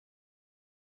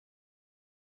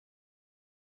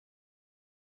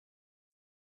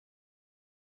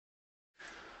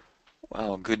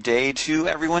Well, good day to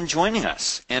everyone joining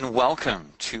us, and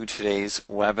welcome to today's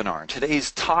webinar.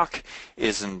 Today's talk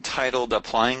is entitled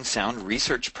Applying Sound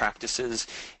Research Practices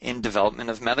in Development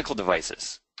of Medical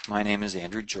Devices. My name is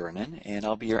Andrew Joanne, and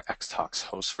I'll be your X-Talks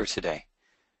host for today.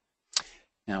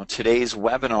 Now, today's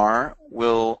webinar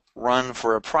will run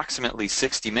for approximately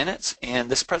 60 minutes,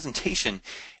 and this presentation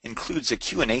includes a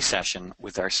Q&A session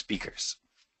with our speakers.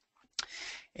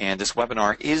 And this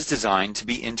webinar is designed to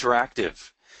be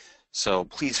interactive. So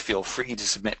please feel free to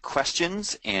submit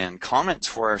questions and comments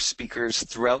for our speakers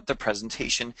throughout the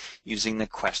presentation using the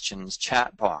questions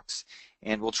chat box.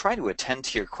 And we'll try to attend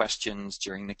to your questions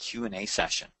during the Q&A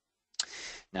session.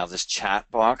 Now, this chat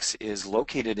box is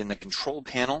located in the control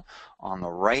panel on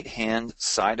the right-hand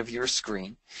side of your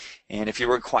screen. And if you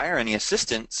require any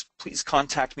assistance, please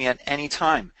contact me at any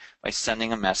time by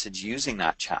sending a message using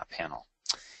that chat panel.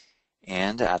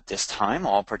 And at this time,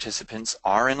 all participants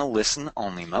are in a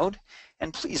listen-only mode.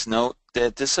 And please note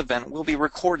that this event will be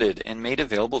recorded and made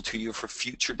available to you for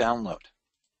future download.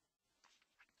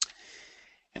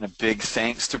 And a big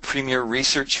thanks to Premier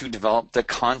Research, who developed the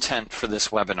content for this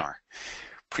webinar.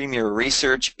 Premier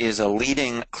Research is a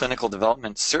leading clinical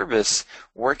development service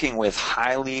working with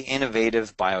highly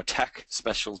innovative biotech,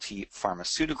 specialty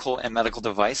pharmaceutical, and medical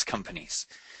device companies.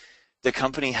 The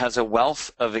company has a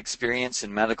wealth of experience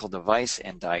in medical device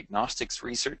and diagnostics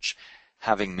research,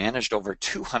 having managed over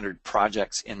 200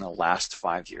 projects in the last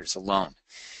 5 years alone.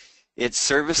 Its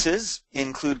services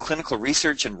include clinical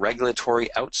research and regulatory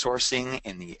outsourcing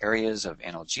in the areas of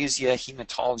analgesia,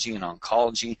 hematology and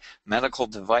oncology, medical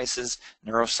devices,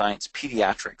 neuroscience,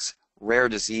 pediatrics, rare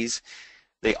disease.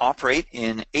 They operate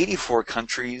in 84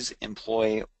 countries,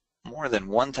 employ more than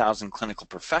 1,000 clinical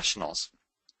professionals.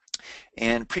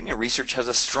 And Premier Research has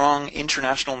a strong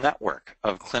international network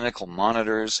of clinical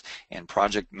monitors and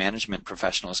project management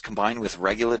professionals combined with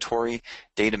regulatory,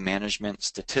 data management,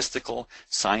 statistical,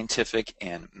 scientific,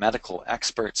 and medical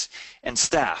experts and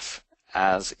staff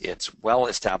as its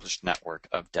well-established network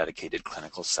of dedicated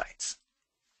clinical sites.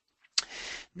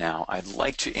 Now, I'd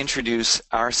like to introduce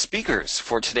our speakers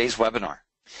for today's webinar.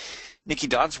 Nicky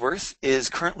Dodsworth is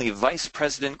currently Vice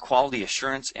President, Quality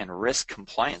Assurance and Risk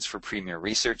Compliance for Premier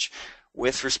Research,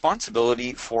 with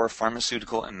responsibility for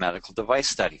pharmaceutical and medical device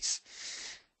studies.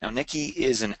 Now, Nicky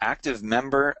is an active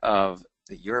member of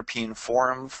the European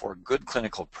Forum for Good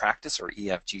Clinical Practice, or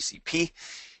EFGCP.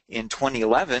 In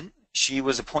 2011, she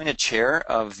was appointed chair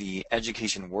of the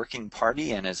Education Working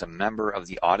Party and is a member of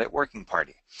the Audit Working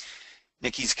Party.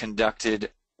 Nicky's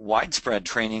conducted widespread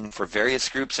training for various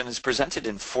groups and is presented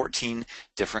in 14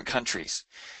 different countries.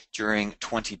 During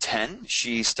 2010,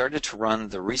 she started to run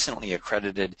the recently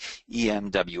accredited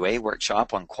EMWA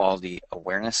workshop on quality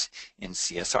awareness in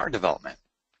CSR development.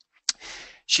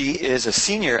 She is a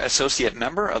senior associate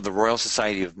member of the Royal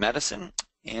Society of Medicine,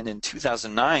 and in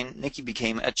 2009, Nicky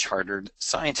became a chartered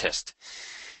scientist.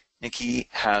 Nicky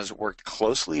has worked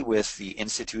closely with the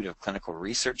Institute of Clinical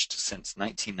Research since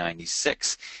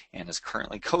 1996 and is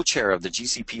currently co-chair of the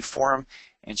GCP Forum,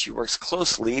 and she works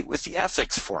closely with the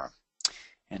Ethics Forum.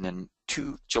 And in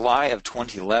July of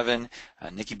 2011,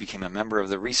 Nicky became a member of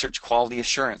the Research Quality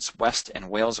Assurance West and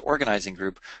Wales Organizing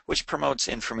Group, which promotes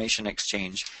information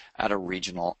exchange at a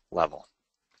regional level.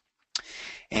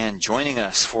 And joining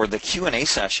us for the Q&A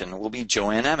session will be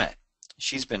Joanne Emmett.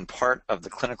 She's been part of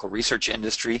the clinical research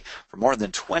industry for more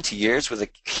than 20 years with a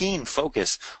keen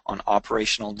focus on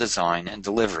operational design and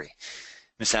delivery.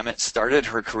 Ms. Emmett started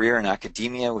her career in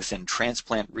academia within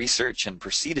transplant research and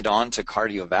proceeded on to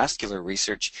cardiovascular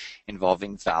research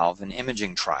involving valve and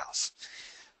imaging trials.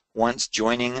 Once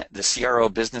joining the CRO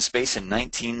business space in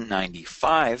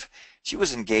 1995, she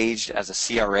was engaged as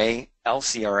a CRA,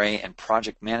 LCRA, and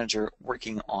project manager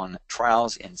working on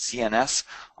trials in CNS,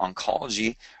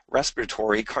 oncology,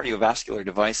 respiratory, cardiovascular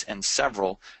device, and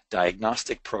several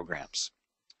diagnostic programs.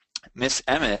 Ms.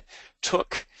 Emmett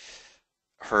took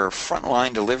her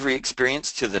frontline delivery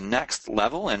experience to the next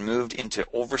level and moved into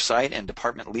oversight and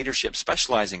department leadership,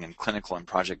 specializing in clinical and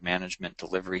project management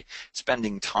delivery,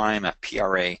 spending time at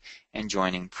PRA and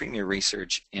joining Premier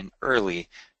Research in early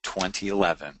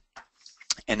 2011.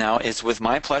 And now it's with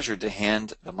my pleasure to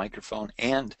hand the microphone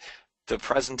and the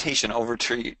presentation over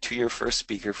to your first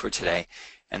speaker for today,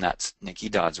 and that's Nicky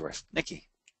Dodsworth. Nicky.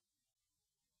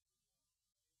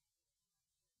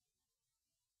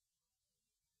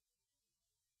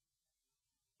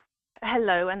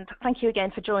 Hello, and thank you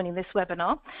again for joining this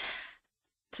webinar.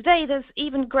 Today, there's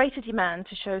even greater demand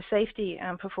to show safety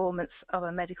and performance of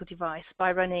a medical device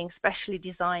by running specially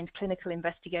designed clinical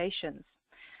investigations.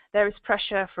 There is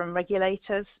pressure from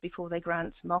regulators before they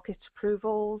grant market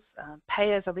approvals.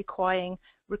 Payers are requiring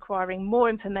more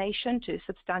information to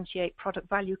substantiate product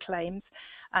value claims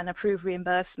and approve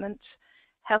reimbursement.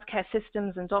 Healthcare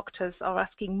systems and doctors are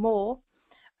asking more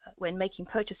when making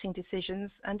purchasing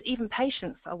decisions, and even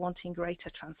patients are wanting greater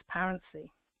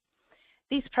transparency.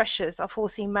 These pressures are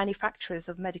forcing manufacturers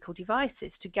of medical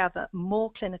devices to gather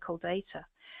more clinical data,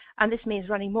 and this means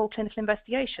running more clinical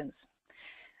investigations.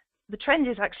 The trend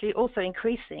is actually also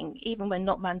increasing even when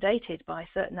not mandated by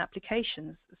certain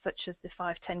applications, such as the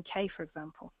 510(k), for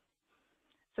example.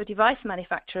 So device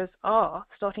manufacturers are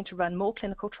starting to run more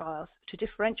clinical trials to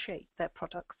differentiate their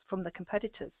products from the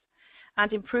competitors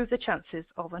and improve the chances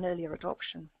of an earlier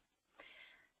adoption.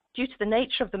 Due to the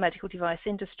nature of the medical device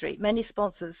industry, many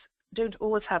sponsors don't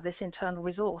always have this internal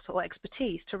resource or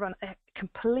expertise to run a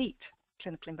complete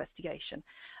clinical investigation,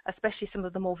 especially some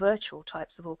of the more virtual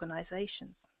types of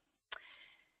organizations.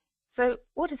 So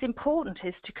what is important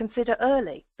is to consider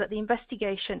early that the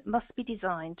investigation must be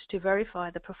designed to verify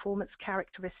the performance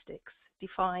characteristics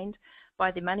defined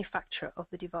by the manufacturer of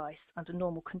the device under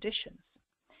normal conditions,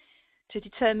 to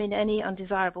determine any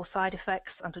undesirable side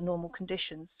effects under normal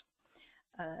conditions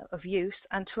of use,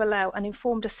 and to allow an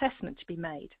informed assessment to be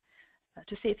made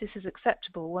to see if this is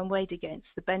acceptable when weighed against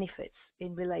the benefits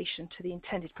in relation to the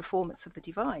intended performance of the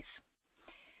device.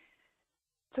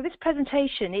 So this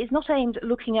presentation is not aimed at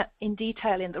looking at in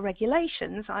detail in the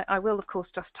regulations. I will of course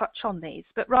just touch on these,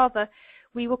 but rather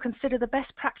we will consider the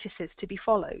best practices to be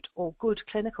followed, or good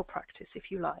clinical practice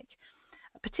if you like,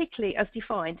 particularly as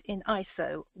defined in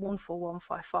ISO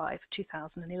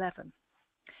 14155-2011.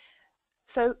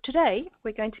 So today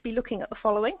we're going to be looking at the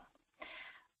following.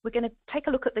 We're going to take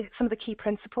a look at some of the key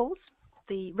principles,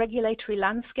 the regulatory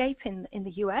landscape in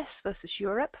the US versus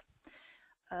Europe.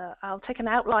 I'll take an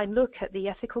outline look at the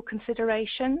ethical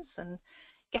considerations and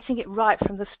getting it right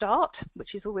from the start,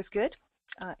 which is always good.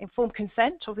 Informed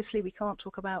consent, obviously we can't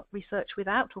talk about research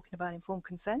without talking about informed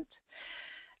consent.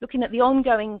 Looking at the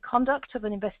ongoing conduct of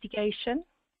an investigation,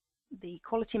 the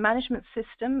quality management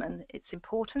system and its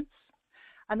importance,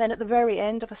 and then at the very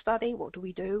end of a study, what do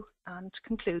we do, and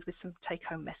conclude with some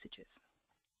take-home messages.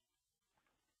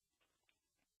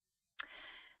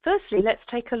 Firstly, let's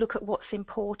take a look at what's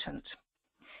important.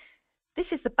 This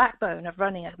is the backbone of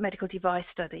running a medical device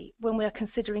study when we are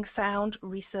considering sound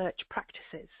research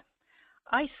practices.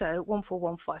 ISO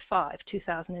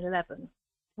 14155-2011,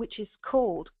 which is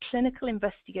called Clinical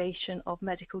Investigation of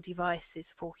Medical Devices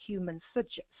for Human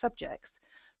Subjects,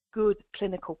 Good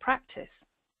Clinical Practice.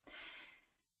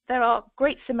 There are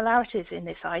great similarities in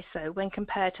this ISO when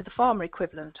compared to the pharma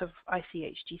equivalent of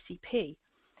ICH-GCP.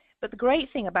 But the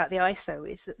great thing about the ISO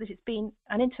is that it's been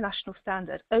an international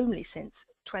standard only since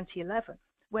 2011,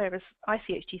 whereas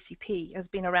ICH-GCP has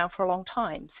been around for a long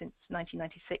time, since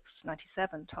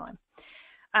 1996-97 time,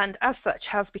 and as such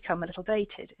has become a little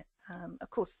dated. Of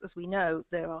course, as we know,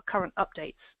 there are current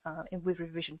updates with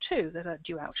revision 2 that are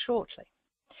due out shortly.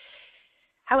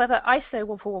 However, ISO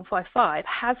 14155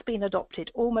 has been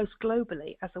adopted almost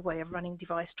globally as a way of running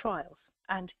device trials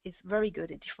and is very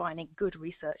good at defining good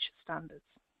research standards.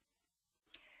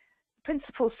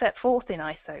 Principles set forth in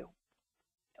ISO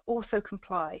also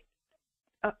apply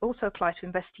to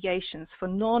investigations for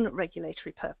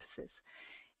non-regulatory purposes.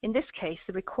 In this case,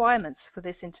 the requirements for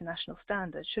this international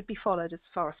standard should be followed as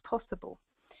far as possible.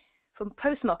 From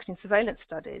post-marketing surveillance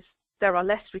studies, there are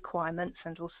less requirements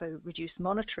and also reduced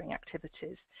monitoring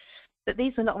activities, but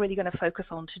these are not really going to focus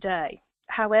on today.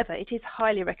 However, it is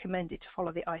highly recommended to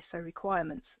follow the ISO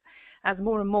requirements, as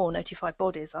more and more notified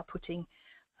bodies are putting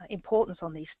importance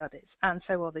on these studies, and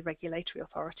so are the regulatory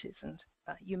authorities. And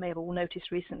you may have all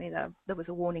noticed recently that there was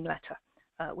a warning letter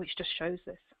which just shows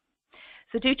this.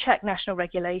 So do check national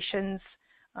regulations.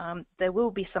 There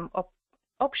will be some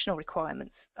optional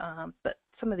requirements, but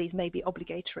some of these may be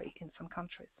obligatory in some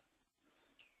countries.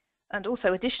 And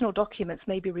also additional documents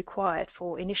may be required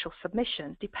for initial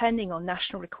submission depending on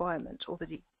national requirement or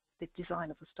the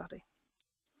design of the study.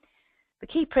 The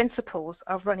key principles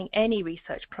of running any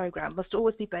research program must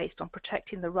always be based on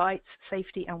protecting the rights,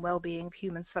 safety and well-being of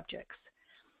human subjects,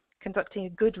 conducting a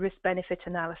good risk-benefit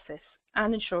analysis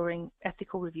and ensuring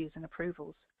ethical reviews and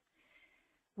approvals.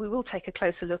 We will take a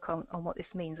closer look on what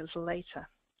this means a little later.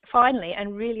 Finally,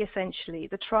 and really essentially,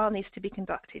 the trial needs to be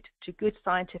conducted to good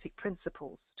scientific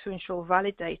principles to ensure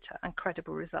valid data and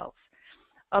credible results.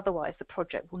 Otherwise, the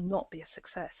project will not be a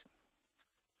success.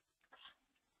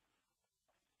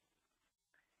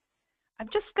 I'm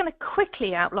just going to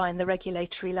quickly outline the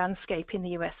regulatory landscape in the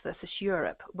US versus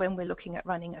Europe when we're looking at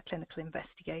running a clinical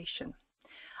investigation.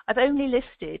 I've only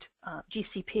listed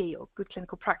GCP or good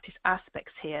clinical practice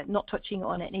aspects here, not touching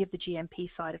on any of the GMP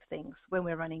side of things when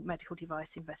we're running medical device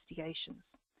investigations.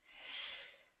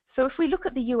 So if we look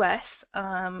at the US,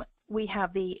 we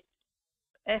have the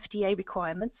FDA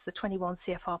requirements, the 21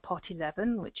 CFR Part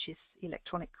 11, which is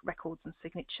electronic records and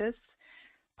signatures,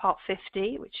 Part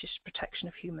 50, which is protection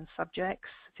of human subjects,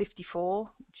 54,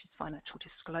 which is financial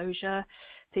disclosure,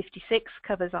 56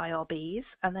 covers IRBs,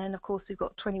 and then of course we've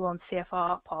got 21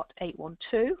 CFR Part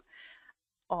 812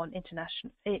 on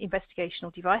international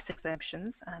investigational device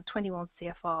exemptions, and 21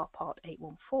 CFR Part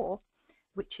 814,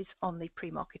 which is on the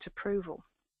pre-market approval.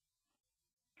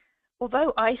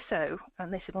 Although ISO,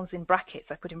 and this one's in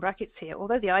brackets, I put in brackets here,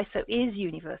 although the ISO is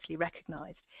universally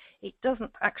recognized, it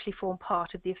doesn't actually form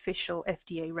part of the official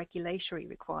FDA regulatory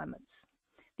requirements.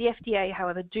 The FDA,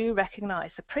 however, do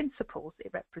recognize the principles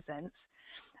it represents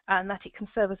and that it can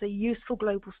serve as a useful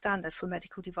global standard for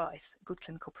medical device, good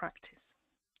clinical practice.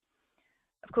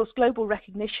 Of course, global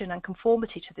recognition and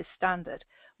conformity to this standard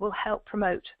will help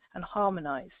promote and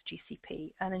harmonize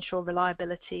GCP and ensure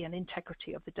reliability and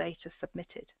integrity of the data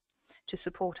submitted to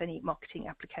support any marketing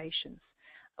applications,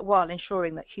 while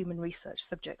ensuring that human research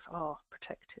subjects are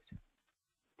protected.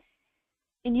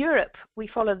 In Europe, we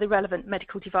follow the relevant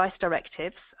medical device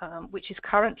directives, which is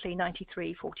currently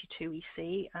 9342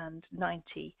 EC and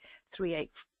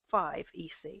 9385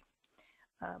 EC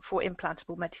for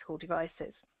implantable medical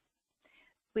devices.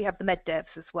 We have the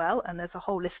MedDevs as well, and there's a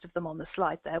whole list of them on the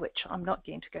slide there, which I'm not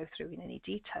going to go through in any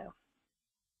detail.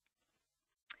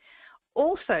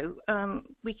 Also,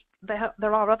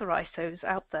 there are other ISOs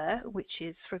out there, which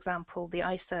is, for example, the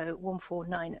ISO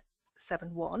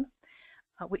 14971,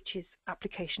 which is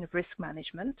application of risk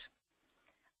management.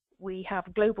 We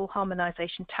have global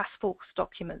harmonization task force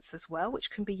documents as well, which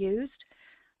can be used,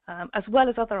 as well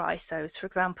as other ISOs, for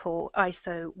example,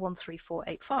 ISO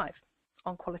 13485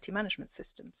 on quality management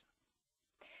systems.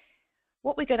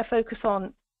 What we're going to focus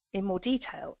on in more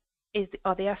detail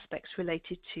are the aspects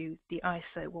related to the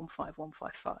ISO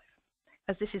 15155,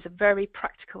 as this is a very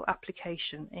practical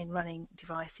application in running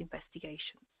device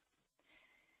investigations.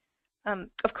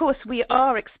 Of course, we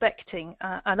are expecting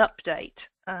an update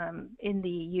in the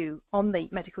EU on the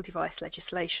medical device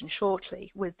legislation shortly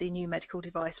with the new medical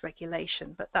device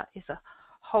regulation, but that is a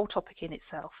whole topic in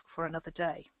itself for another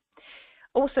day.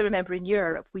 Also remember, in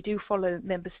Europe, we do follow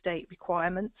member state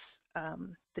requirements,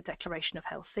 the Declaration of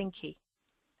Helsinki,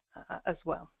 as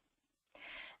well.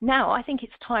 Now, I think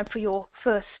it's time for your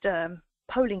first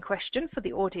polling question for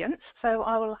the audience, so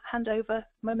I will hand over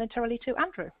momentarily to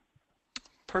Andrew.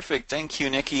 Perfect. Thank you,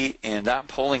 Nikki. And that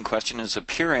polling question is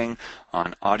appearing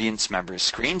on audience members'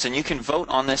 screens, and you can vote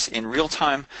on this in real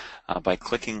time by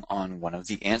clicking on one of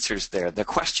the answers there. The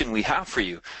question we have for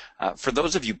you, for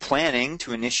those of you planning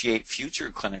to initiate future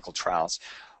clinical trials,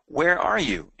 where are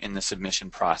you in the submission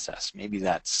process? Maybe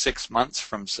that's 6 months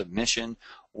from submission,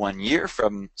 1 year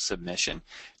from submission,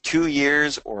 2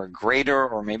 years or greater,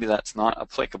 or maybe that's not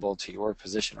applicable to your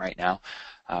position right now.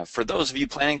 For those of you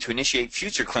planning to initiate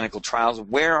future clinical trials,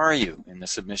 where are you in the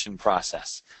submission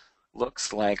process?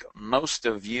 Looks like most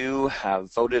of you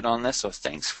have voted on this, so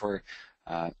thanks for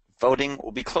voting.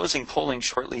 We'll be closing polling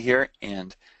shortly here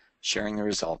and sharing the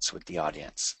results with the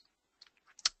audience.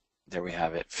 There we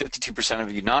have it. 52%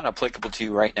 of you not applicable to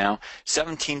you right now.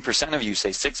 17% of you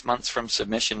say 6 months from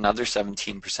submission. Another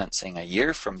 17% saying a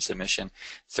year from submission.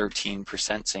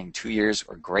 13% saying 2 years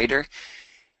or greater.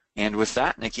 And with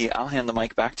that, Nikki, I'll hand the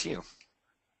mic back to you.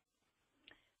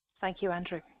 Thank you,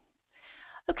 Andrew.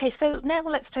 Okay, so now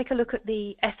let's take a look at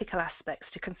the ethical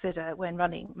aspects to consider when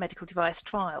running medical device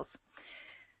trials.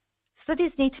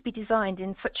 Studies need to be designed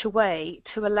in such a way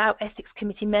to allow ethics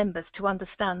committee members to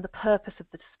understand the purpose of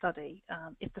the study,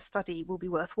 if the study will be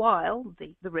worthwhile,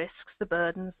 the risks, the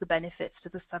burdens, the benefits to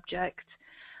the subject,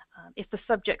 if the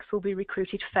subjects will be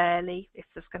recruited fairly, if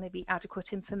there's going to be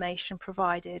adequate information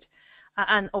provided,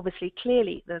 and obviously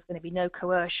clearly there's going to be no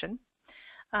coercion,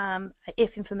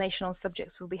 if information on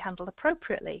subjects will be handled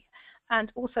appropriately,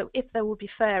 and also if there will be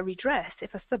fair redress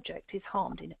if a subject is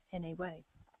harmed in any way.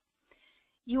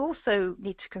 You also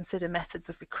need to consider methods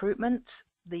of recruitment,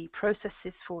 the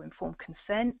processes for informed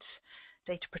consent,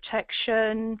 data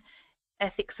protection,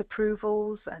 ethics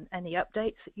approvals and any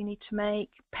updates that you need to make,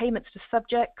 payments to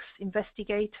subjects,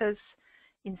 investigators,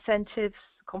 incentives,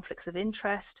 conflicts of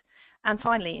interest, and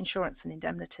finally insurance and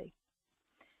indemnity.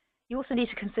 You also need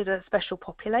to consider special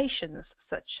populations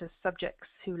such as subjects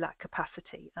who lack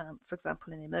capacity, for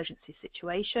example in emergency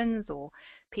situations, or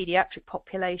pediatric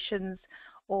populations,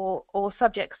 or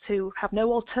subjects who have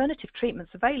no alternative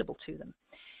treatments available to them.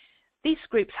 These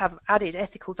groups have added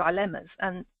ethical dilemmas,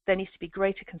 and there needs to be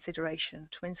greater consideration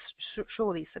to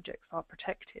ensure these subjects are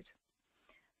protected.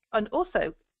 And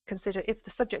also consider if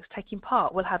the subjects taking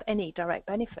part will have any direct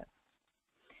benefit.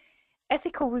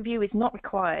 Ethical review is not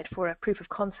required for a proof of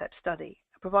concept study,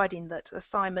 providing that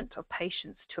assignment of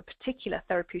patients to a particular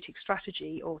therapeutic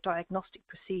strategy or diagnostic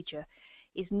procedure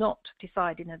is not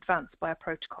decided in advance by a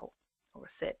protocol or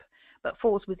a SIP, but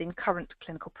falls within current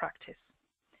clinical practice.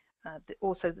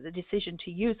 Also, the decision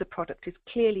to use the product is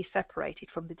clearly separated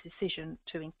from the decision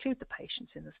to include the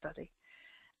patients in the study,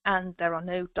 and there are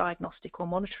no diagnostic or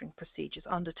monitoring procedures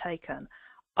undertaken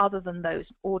other than those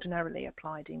ordinarily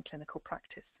applied in clinical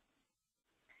practice.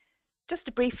 Just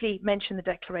to briefly mention the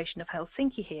Declaration of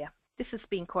Helsinki here, this has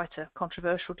been quite a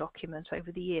controversial document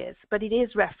over the years, but it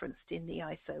is referenced in the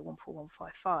ISO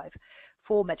 14155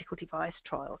 for medical device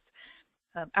trials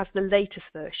as the latest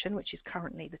version, which is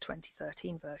currently the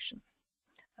 2013 version.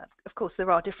 Of course, there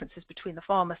are differences between the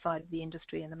pharma side of the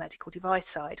industry and the medical device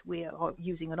side. We are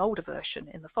using an older version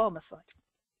in the pharma side.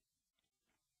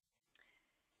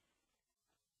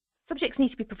 Subjects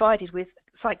need to be provided with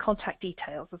site contact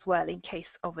details as well in case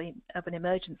of an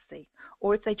emergency,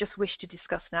 or if they just wish to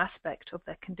discuss an aspect of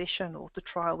their condition or the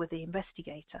trial with the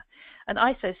investigator. And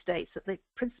ISO states that the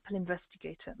principal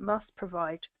investigator must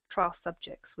provide trial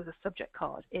subjects with a subject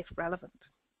card if relevant.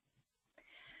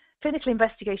 Clinical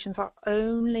investigations are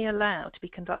only allowed to be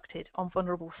conducted on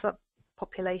vulnerable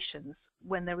subpopulations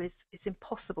when it's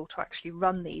impossible to actually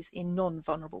run these in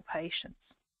non-vulnerable patients.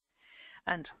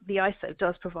 And the ISO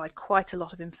does provide quite a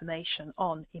lot of information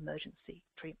on emergency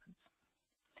treatments.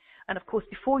 And of course,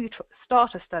 before you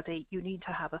start a study, you need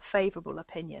to have a favourable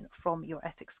opinion from your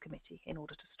ethics committee in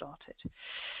order to start it.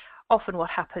 Often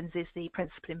what happens is the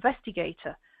principal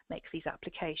investigator makes these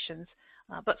applications,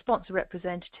 but sponsor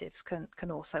representatives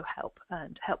can also help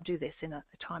do this in a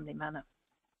timely manner.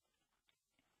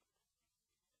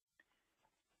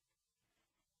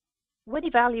 When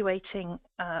evaluating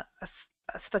a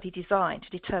study design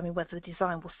to determine whether the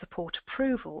design will support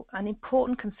approval, an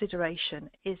important consideration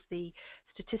is the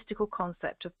statistical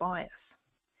concept of bias.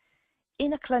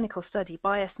 In a clinical study,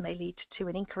 bias may lead to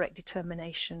an incorrect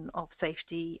determination of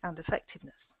safety and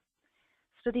effectiveness.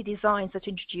 Study designs that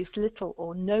introduce little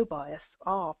or no bias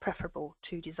are preferable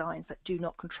to designs that do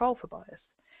not control for bias,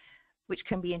 which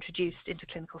can be introduced into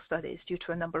clinical studies due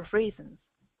to a number of reasons.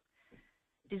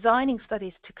 Designing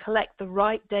studies to collect the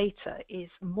right data is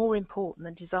more important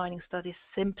than designing studies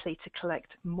simply to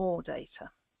collect more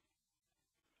data.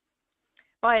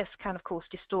 Bias can, of course,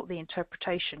 distort the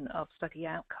interpretation of study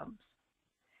outcomes.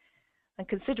 And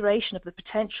consideration of the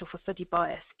potential for study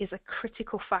bias is a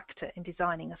critical factor in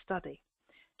designing a study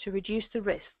to reduce the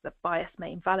risk that bias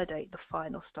may invalidate the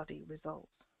final study results.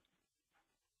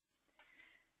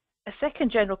 A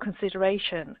second general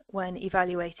consideration when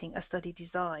evaluating a study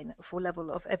design for level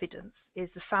of evidence is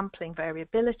the sampling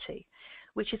variability,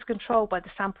 which is controlled by the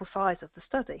sample size of the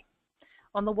study.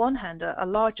 On the one hand, a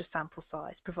larger sample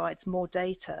size provides more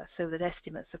data so that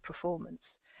estimates of performance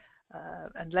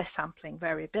and less sampling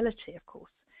variability, of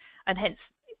course, and hence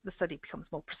the study becomes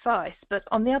more precise. But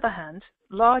on the other hand,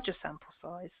 larger sample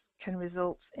size can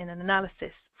result in an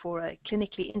analysis for a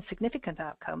clinically insignificant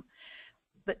outcome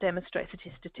that demonstrates it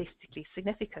is statistically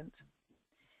significant.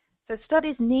 So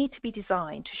studies need to be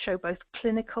designed to show both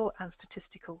clinical and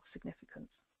statistical significance.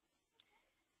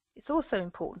 It's also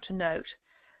important to note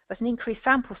that an increased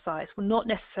sample size will not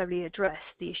necessarily address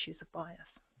the issues of bias.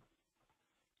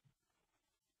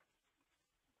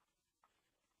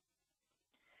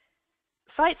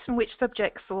 Sites in which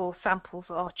subjects or samples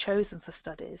are chosen for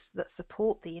studies that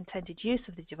support the intended use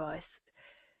of the device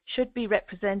should be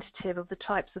representative of the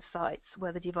types of sites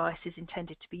where the device is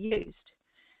intended to be used.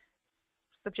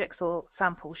 Subjects or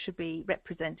samples should be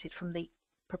represented from the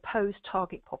proposed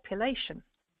target population.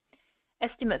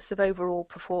 Estimates of overall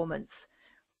performance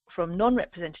from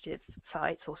non-representative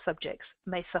sites or subjects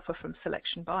may suffer from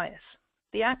selection bias.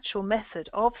 The actual method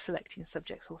of selecting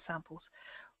subjects or samples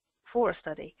for a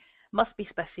study must be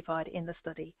specified in the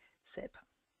study SIP.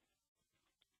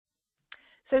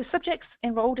 So subjects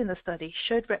enrolled in the study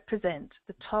should represent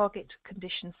the target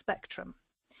condition spectrum.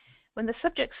 When the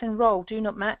subjects enrolled do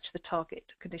not match the target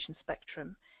condition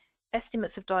spectrum,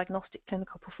 estimates of diagnostic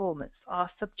clinical performance are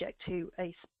subject to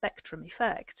a spectrum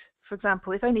effect. For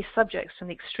example, if only subjects from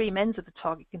the extreme ends of the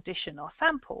target condition are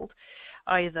sampled,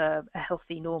 either a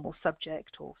healthy normal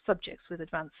subject or subjects with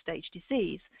advanced stage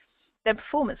disease, then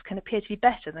performance can appear to be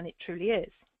better than it truly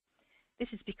is. This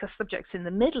is because subjects in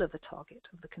the middle of the target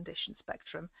of the condition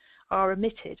spectrum are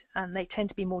omitted and they tend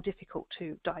to be more difficult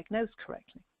to diagnose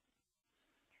correctly.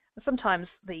 Sometimes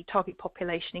the target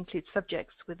population includes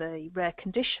subjects with a rare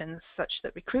condition, such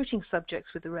that recruiting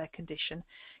subjects with a rare condition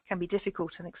can be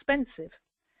difficult and expensive.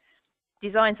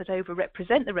 Designs that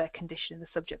overrepresent the rare condition in the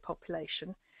subject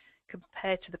population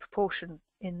compared to the proportion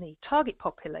in the target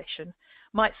population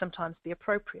might sometimes be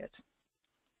appropriate.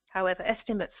 However,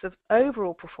 estimates of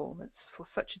overall performance for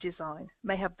such a design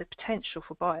may have the potential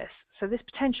for bias, so this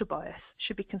potential bias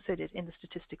should be considered in the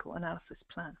statistical analysis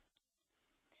plan.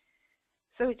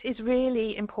 So it is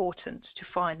really important to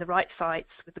find the right sites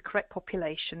with the correct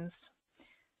populations,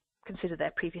 consider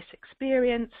their previous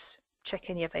experience, check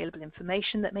any available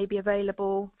information that may be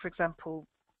available, for example,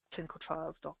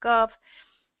 clinicaltrials.gov,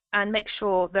 and make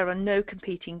sure there are no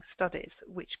competing studies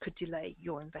which could delay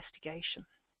your investigation.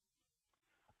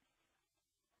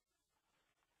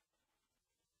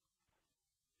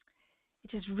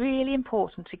 It is really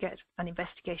important to get an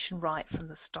investigation right from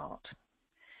the start.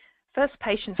 First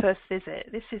patient, first visit.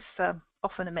 This is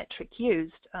often a metric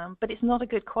used, but it's not a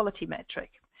good quality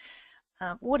metric.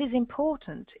 What is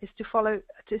important is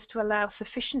to allow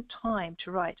sufficient time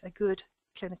to write a good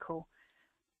clinical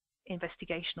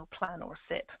investigational plan or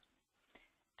SIP,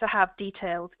 to have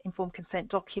detailed informed consent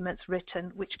documents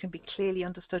written which can be clearly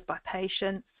understood by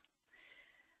patients.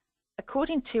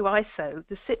 According to ISO,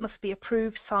 the SIP must be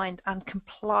approved, signed and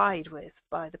complied with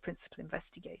by the principal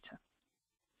investigator.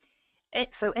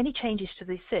 So any changes to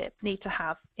the SIP need to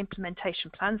have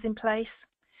implementation plans in place.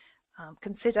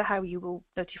 Consider how you will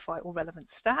notify all relevant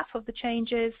staff of the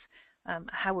changes.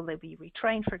 How will they be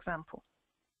retrained, for example.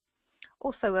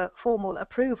 Also, a formal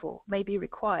approval may be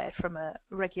required from a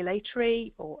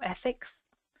regulatory or ethics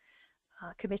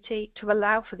committee to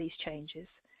allow for these changes.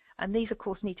 And these, of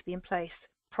course, need to be in place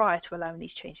prior to allowing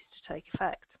these changes to take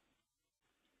effect.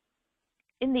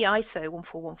 In the ISO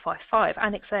 14155,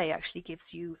 Annex A actually gives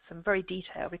you some very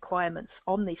detailed requirements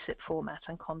on the SIP format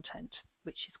and content,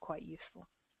 which is quite useful.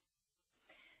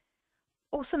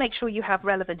 Also make sure you have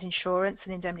relevant insurance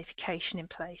and indemnification in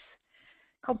place.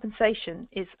 Compensation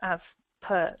is as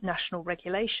per national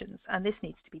regulations, and this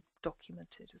needs to be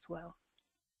documented as well.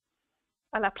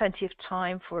 Allow plenty of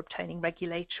time for obtaining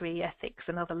regulatory, ethics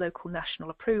and other local national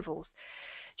approvals.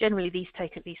 Generally, these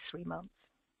take at least 3 months.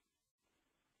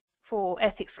 For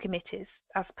ethics committees,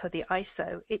 as per the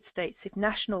ISO, it states if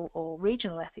national or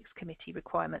regional ethics committee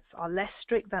requirements are less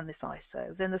strict than this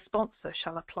ISO, then the sponsor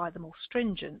shall apply the more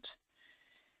stringent.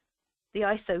 The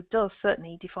ISO does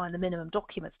certainly define the minimum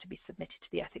documents to be submitted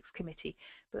to the ethics committee,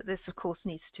 but this of course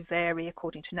needs to vary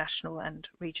according to national and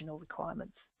regional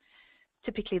requirements.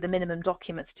 Typically, the minimum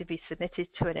documents to be submitted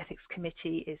to an ethics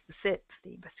committee is the SIP,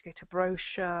 the investigator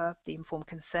brochure, the informed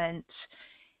consent,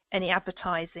 any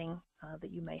advertising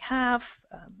that you may have,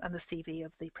 and the CV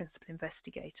of the principal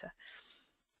investigator.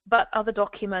 But other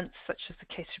documents such as the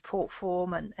case report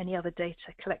form and any other data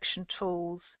collection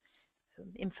tools,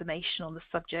 information on the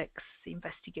subjects, the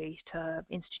investigator,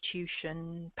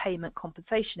 institution, payment,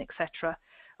 compensation, etc.,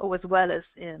 or as well as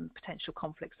potential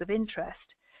conflicts of interest,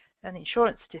 and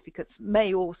insurance certificates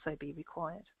may also be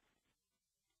required.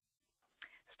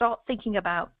 Start thinking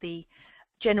about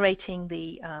generating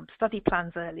the study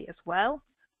plans early as well.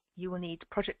 You will need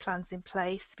project plans in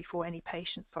place before any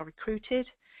patients are recruited.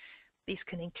 These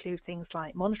can include things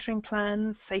like monitoring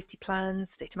plans, safety plans,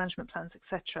 data management plans,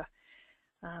 etc.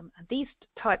 And these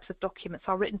types of documents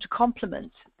are written to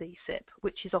complement the SIP,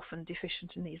 which is often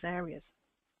deficient in these areas.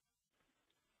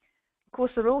 Of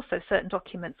course, there are also certain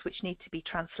documents which need to be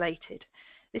translated.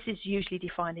 This is usually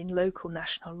defined in local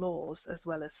national laws as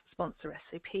well as sponsor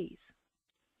SOPs.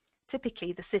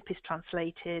 Typically, the SIP is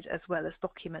translated as well as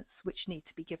documents which need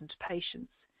to be given to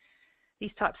patients.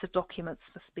 These types of documents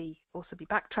must also be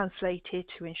back translated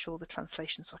to ensure the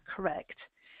translations are correct.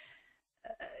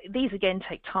 These again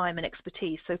take time and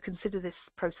expertise, so consider this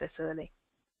process early.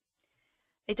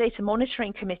 A data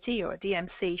monitoring committee or a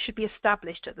DMC should be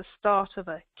established at the start of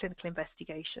a clinical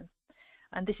investigation,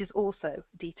 and this is also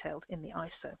detailed in the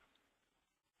ISO.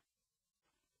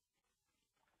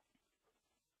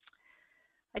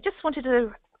 I just wanted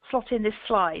to slot in this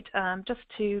slide just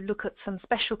to look at some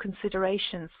special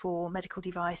considerations for medical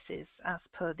devices as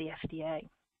per the FDA.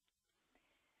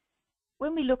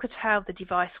 When we look at how the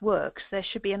device works, there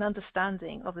should be an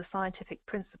understanding of the scientific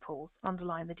principles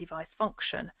underlying the device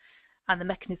function and the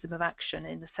mechanism of action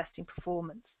in assessing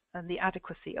performance and the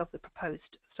adequacy of the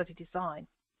proposed study design.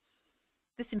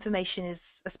 This information is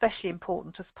especially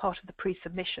important as part of the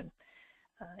pre-submission,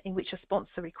 in which a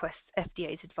sponsor requests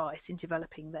FDA's advice in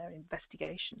developing their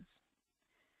investigations.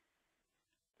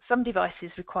 Some devices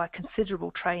require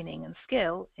considerable training and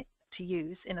skill to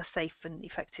use in a safe and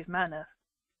effective manner.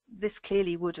 This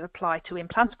clearly would apply to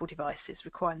implantable devices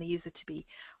requiring the user to be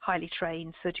highly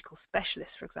trained surgical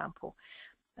specialists, for example,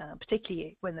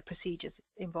 particularly when the procedures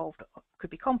involved could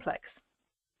be complex.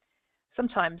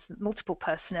 Sometimes multiple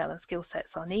personnel and skill sets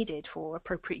are needed for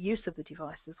appropriate use of the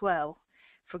device as well.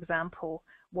 For example,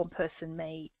 one person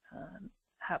may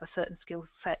have a certain skill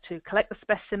set to collect the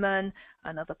specimen,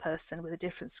 another person with a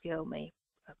different skill may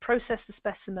process the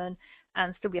specimen,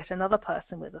 and still yet another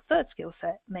person with a third skill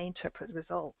set may interpret the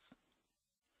results.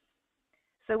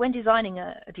 So when designing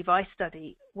a device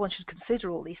study, one should consider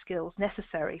all these skills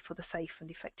necessary for the safe and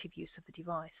effective use of the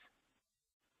device.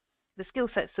 The skill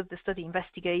sets of the study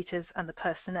investigators and the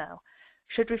personnel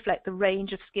should reflect the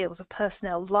range of skills of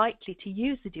personnel likely to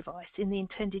use the device in the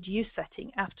intended use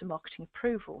setting after marketing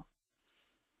approval.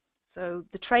 So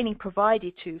the training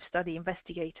provided to study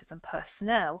investigators and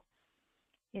personnel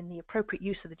in the appropriate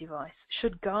use of the device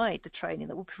should guide the training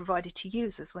that will be provided to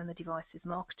users when the device is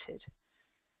marketed.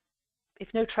 If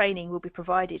no training will be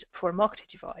provided for a marketed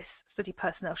device, study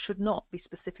personnel should not be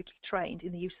specifically trained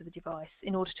in the use of the device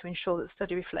in order to ensure that the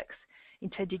study reflects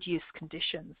intended use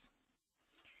conditions.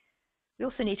 We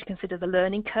also need to consider the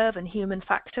learning curve and human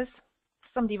factors.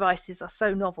 Some devices are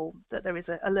so novel that there is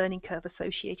a learning curve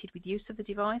associated with use of the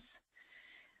device.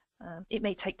 It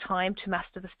may take time to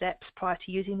master the steps prior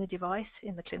to using the device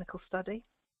in the clinical study.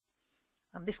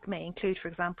 This may include, for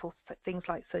example, things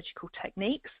like surgical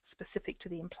techniques specific to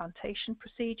the implantation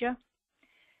procedure.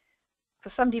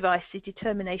 For some devices,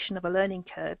 determination of a learning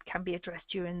curve can be addressed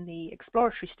during the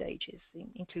exploratory stages,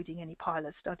 including any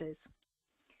pilot studies.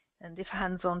 And if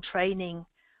hands-on training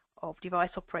of device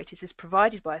operators is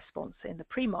provided by a sponsor in the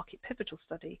pre-market pivotal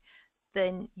study,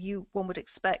 then one would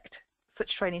expect such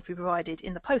training to be provided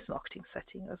in the post-marketing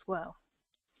setting as well.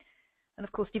 And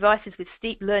of course, devices with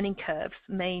steep learning curves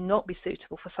may not be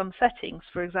suitable for some settings,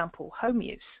 for example, home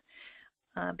use,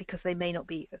 because they may not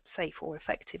be safe or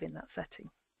effective in that setting.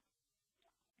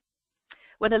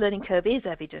 When a learning curve is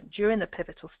evident during the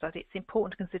pivotal study, it's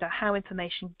important to consider how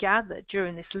information gathered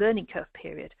during this learning curve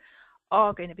period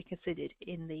are going to be considered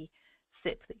in the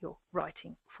SIP that you're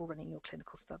writing for running your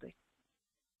clinical study.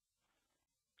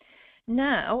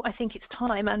 Now, I think it's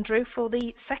time, Andrew, for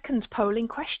the second polling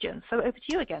question. So over to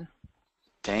you again.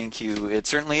 Thank you. It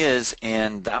certainly is.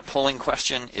 And that polling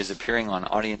question is appearing on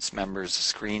audience members'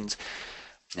 screens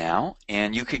now.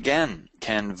 And you again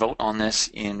can vote on this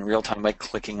in real time by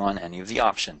clicking on any of the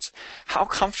options. How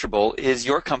comfortable is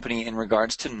your company in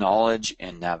regards to knowledge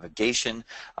and navigation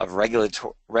of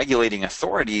regulating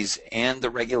authorities and the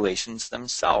regulations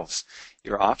themselves?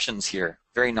 Your options here: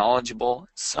 very knowledgeable,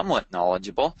 somewhat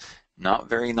knowledgeable, not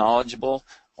very knowledgeable,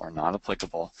 or not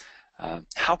applicable.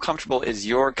 How comfortable is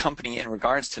your company in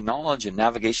regards to knowledge and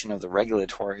navigation of the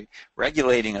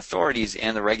regulating authorities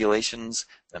and the regulations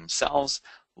themselves?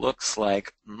 Looks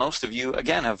like most of you,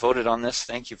 again, have voted on this.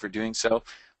 Thank you for doing so.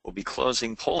 We'll be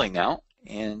closing polling now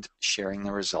and sharing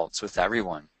the results with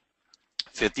everyone.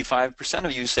 55%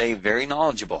 of you say very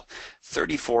knowledgeable.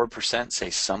 34% say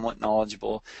somewhat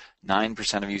knowledgeable.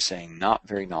 9% of you saying not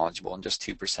very knowledgeable, and just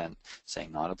 2%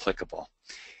 saying not applicable.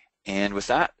 And with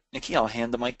that, Nicky, I'll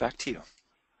hand the mic back to you.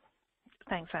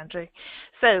 Thanks, Andrew.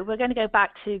 So we're going to go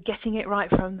back to getting it right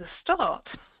from the start.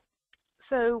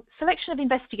 So selection of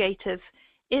investigators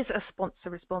is a sponsor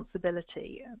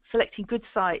responsibility. Selecting good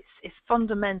sites is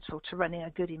fundamental to running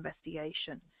a good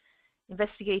investigation.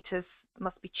 Investigators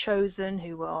must be chosen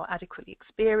who are adequately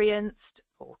experienced,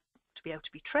 or to be able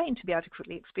to be trained to be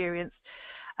adequately experienced,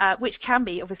 which can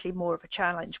be obviously more of a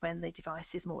challenge when the device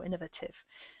is more innovative.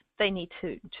 They need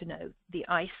to know the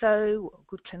ISO, or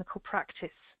good clinical practice,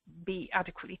 be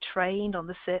adequately trained on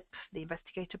the SIP, the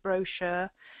investigator brochure,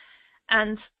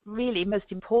 and really, most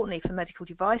importantly for medical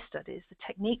device studies, the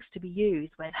techniques to be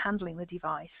used when handling the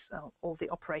device or the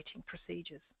operating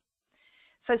procedures.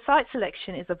 So site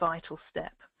selection is a vital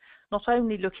step, not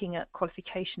only looking at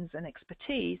qualifications and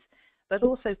expertise, but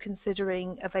also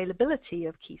considering availability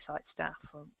of key site staff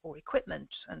or equipment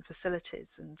and facilities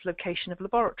and location of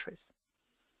laboratories.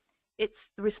 It's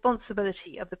the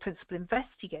responsibility of the principal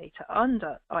investigator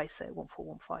under ISO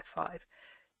 14155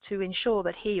 to ensure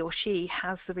that he or she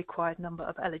has the required number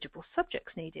of eligible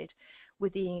subjects needed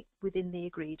within the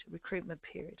agreed recruitment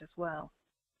period as well.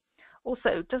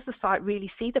 Also, does the site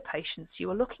really see the patients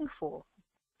you are looking for?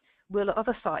 Will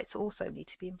other sites also need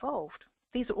to be involved?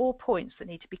 These are all points that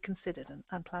need to be considered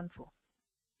and planned for.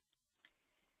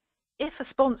 If a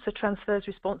sponsor transfers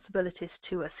responsibilities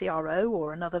to a CRO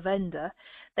or another vendor,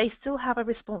 they still have a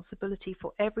responsibility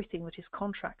for everything that is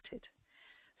contracted.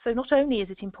 So not only is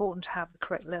it important to have the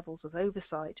correct levels of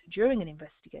oversight during an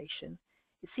investigation,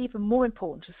 It's even more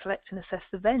important to select and assess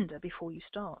the vendor before you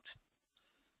start.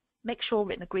 Make sure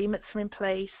written agreements are in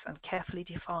place and carefully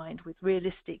defined with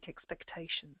realistic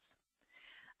expectations.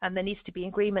 And there needs to be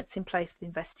agreements in place with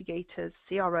investigators,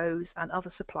 CROs, and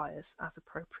other suppliers as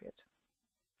appropriate.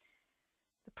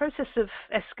 The process of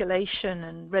escalation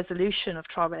and resolution of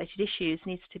trial-related issues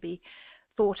needs to be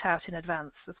thought out in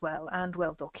advance as well and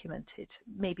well documented,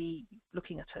 maybe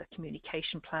looking at a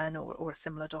communication plan or a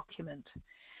similar document.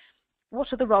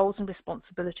 What are the roles and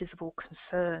responsibilities of all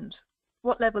concerned?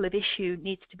 What level of issue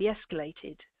needs to be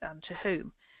escalated to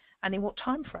whom, and in what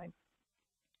time frame?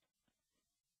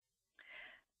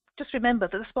 Just remember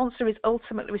that the sponsor is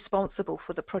ultimately responsible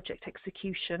for the project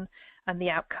execution and the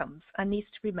outcomes and needs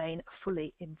to remain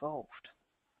fully involved.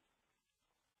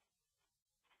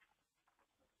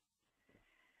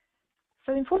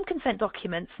 So informed consent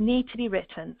documents need to be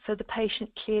written so the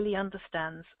patient clearly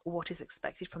understands what is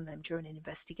expected from them during an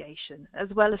investigation, as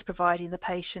well as providing the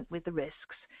patient with the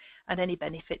risks and any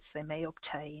benefits they may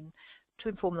obtain, to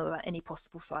inform them about any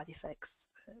possible side effects,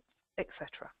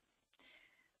 etc.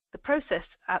 The process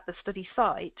at the study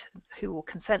site, who will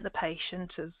consent the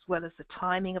patient, as well as the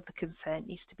timing of the consent,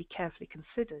 needs to be carefully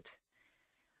considered.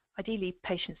 Ideally,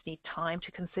 patients need time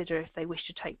to consider if they wish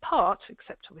to take part,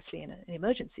 except obviously in an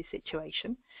emergency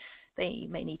situation. They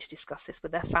may need to discuss this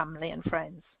with their family and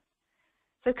friends.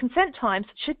 So consent times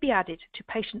should be added to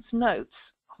patients' notes,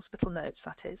 hospital notes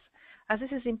that is, as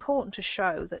this is important to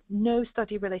show that no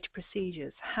study-related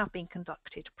procedures have been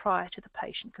conducted prior to the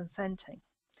patient consenting.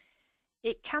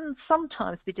 It can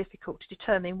sometimes be difficult to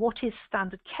determine what is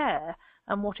standard care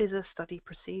and what is a study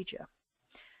procedure.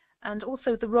 And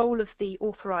also the role of the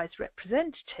authorised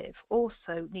representative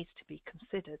also needs to be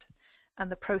considered,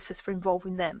 and the process for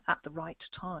involving them at the right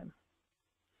time.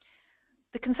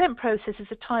 The consent process is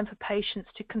a time for patients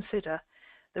to consider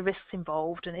the risks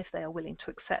involved and if they are willing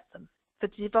to accept them. For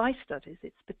device studies,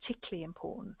 it's particularly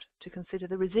important to consider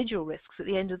the residual risks at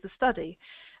the end of the study.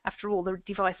 After all, the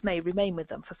device may remain with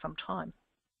them for some time.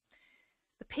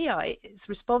 The PI is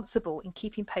responsible in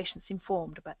keeping patients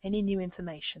informed about any new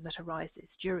information that arises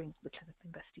during the clinical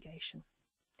investigation.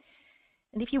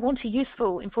 And if you want a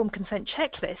useful informed consent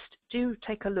checklist, do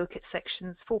take a look at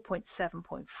sections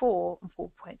 4.7.4 and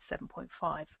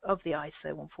 4.7.5 of the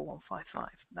ISO 14155.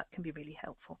 That can be really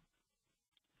helpful.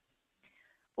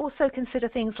 Also consider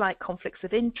things like conflicts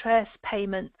of interest,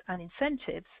 payment and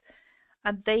incentives,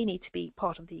 and they need to be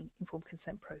part of the informed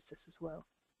consent process as well.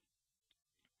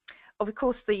 Of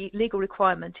course, the legal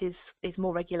requirement is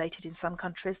more regulated in some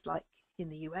countries, like in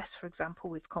the US, for example,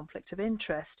 with conflict of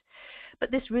interest,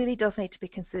 but this really does need to be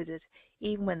considered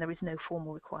even when there is no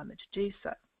formal requirement to do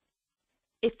so.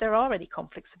 If there are any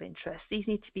conflicts of interest, these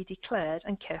need to be declared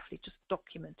and carefully just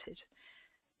documented.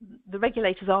 The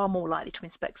regulators are more likely to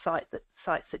inspect sites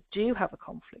that do have a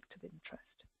conflict of interest.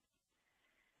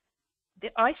 The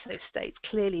ISO states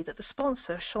clearly that the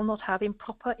sponsor shall not have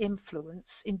improper influence,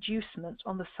 inducement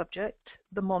on the subject,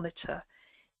 the monitor,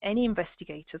 any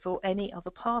investigators or any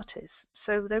other parties.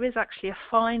 So there is actually a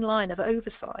fine line of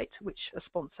oversight which a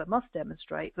sponsor must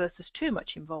demonstrate versus too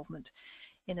much involvement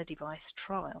in a device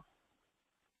trial.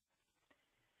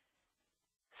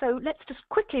 So let's just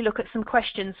quickly look at some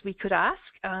questions we could ask.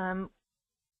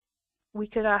 We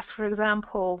could ask, for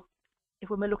example,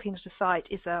 if when we're looking at a site,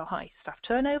 is there a high staff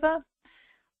turnover?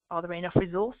 Are there enough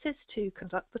resources to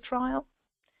conduct the trial?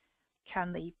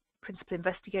 Can the principal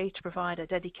investigator provide a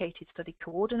dedicated study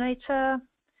coordinator?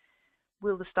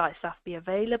 Will the site staff be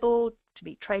available to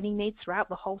meet training needs throughout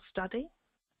the whole study?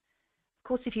 Of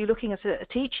course, if you're looking at a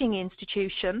teaching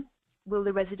institution, will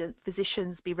the resident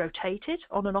physicians be rotated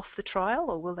on and off the trial,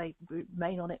 or will they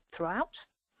remain on it throughout?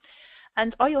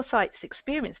 And are your sites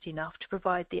experienced enough to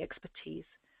provide the expertise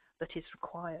that is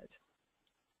required?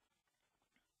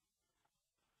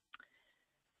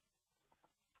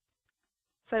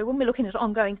 So when we're looking at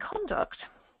ongoing conduct,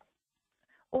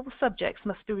 all the subjects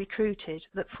must be recruited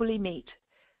that fully meet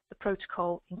the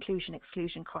protocol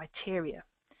inclusion-exclusion criteria.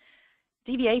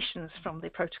 Deviations from the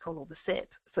protocol or the SIP,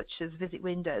 such as visit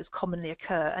windows, commonly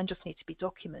occur and just need to be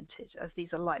documented, as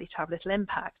these are likely to have little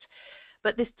impact.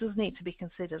 But this does need to be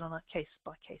considered on a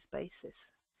case-by-case basis.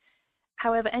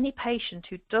 However, any patient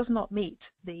who does not meet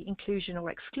the inclusion or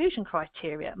exclusion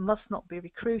criteria must not be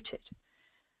recruited.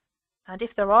 And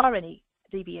if there are any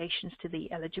deviations to the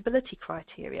eligibility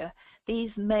criteria,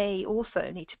 these may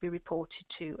also need to be reported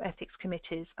to ethics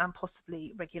committees and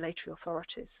possibly regulatory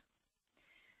authorities.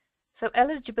 So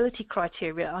eligibility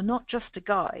criteria are not just a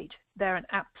guide, they're an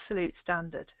absolute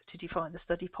standard to define the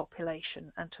study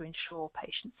population and to ensure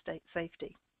patient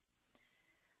safety.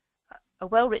 A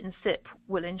well-written SIP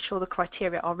will ensure the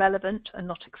criteria are relevant and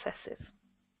not excessive.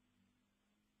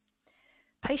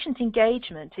 Patient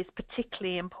engagement is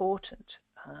particularly important,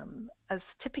 as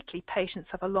typically patients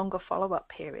have a longer follow-up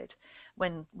period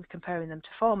when we're comparing them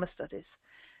to pharma studies.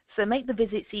 So make the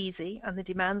visits easy and the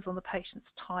demands on the patient's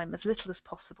time as little as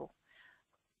possible,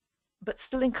 but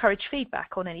still encourage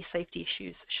feedback on any safety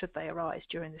issues should they arise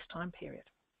during this time period.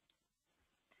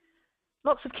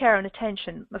 Lots of care and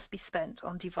attention must be spent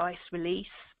on device release,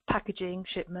 packaging,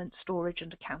 shipment, storage,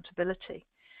 and accountability.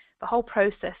 The whole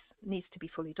process needs to be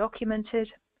fully documented.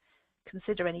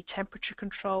 Consider any temperature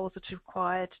controls that are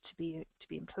required to be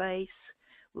in place.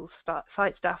 Will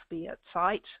site staff be at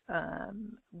site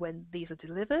when these are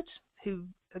delivered? Who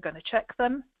are going to check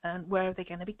them, and where are they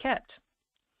going to be kept?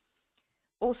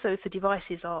 Also, if the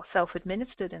devices are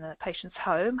self-administered in a patient's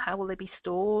home, how will they be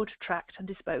stored, tracked, and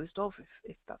disposed of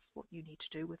if that's what you need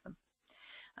to do with them?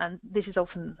 And this is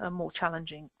often a more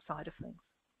challenging side of things.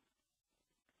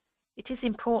 It is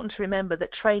important to remember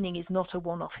that training is not a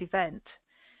one-off event.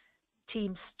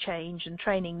 Teams change and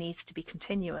training needs to be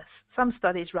continuous. Some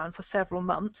studies run for several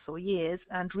months or years,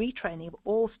 and retraining of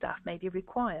all staff may be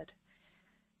required.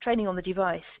 Training on the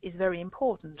device is very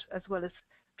important, as well as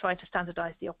trying to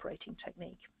standardize the operating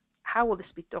technique. How will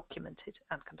this be documented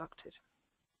and conducted?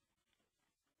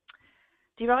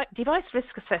 Device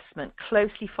risk assessment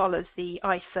closely follows the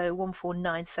ISO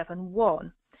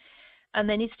 14971, and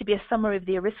there needs to be a summary of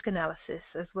the risk analysis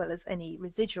as well as any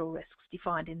residual risks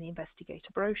defined in the investigator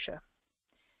brochure.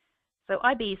 So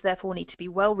IBs therefore need to be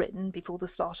well written before the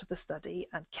start of the study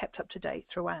and kept up to date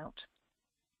throughout.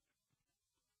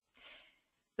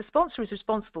 The sponsor is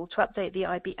responsible to update the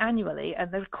IB annually,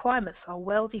 and the requirements are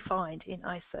well defined in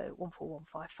ISO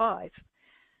 14155.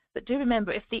 But do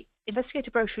remember, if the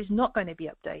investigator brochure is not going to be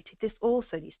updated, this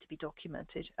also needs to be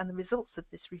documented, and the results of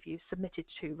this review submitted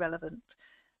to relevant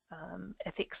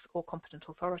ethics or competent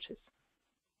authorities.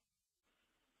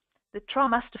 The trial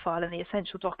master file and the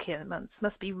essential documents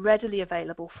must be readily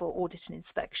available for audit and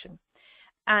inspection,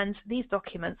 and these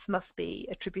documents must be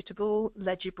attributable,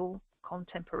 legible,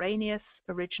 contemporaneous,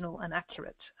 original, and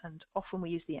accurate, and often we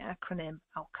use the acronym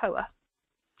ALCOA.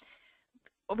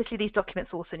 Obviously, these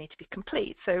documents also need to be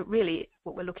complete, so really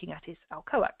what we're looking at is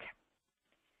ALCOAC.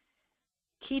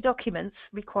 Key documents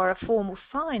require a formal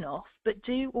sign-off, but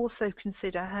do also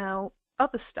consider how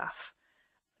other staff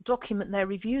document their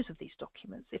reviews of these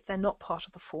documents if they're not part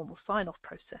of the formal sign-off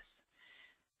process.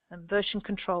 And version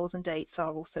controls and dates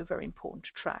are also very important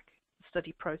to track the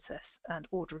study process and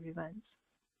order of events.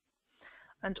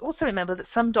 And also remember that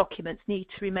some documents need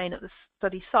to remain at the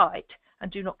study site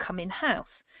and do not come in-house.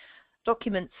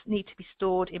 Documents need to be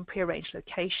stored in prearranged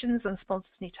locations, and sponsors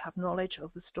need to have knowledge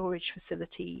of the storage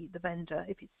facility, the vendor,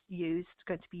 if it's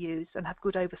going to be used, and have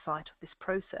good oversight of this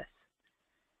process.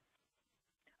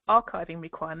 Archiving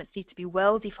requirements need to be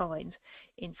well defined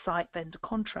in site vendor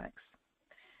contracts.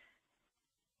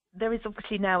 There is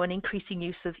obviously now an increasing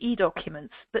use of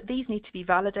e-documents, but these need to be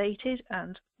validated,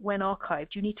 and when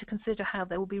archived, you need to consider how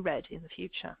they will be read in the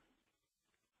future.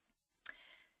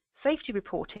 Safety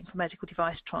reporting for medical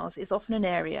device trials is often an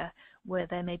area where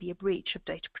there may be a breach of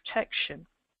data protection.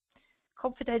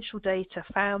 Confidential data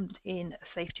found in a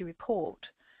safety report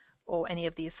or any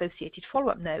of the associated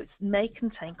follow-up notes may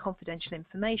contain confidential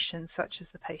information such as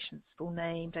the patient's full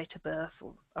name, date of birth,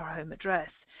 or home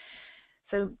address.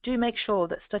 So do make sure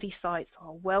that study sites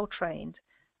are well trained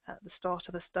at the start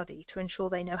of a study to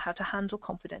ensure they know how to handle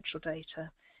confidential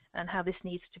data and how this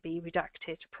needs to be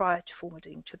redacted prior to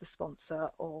forwarding to the sponsor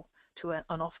or to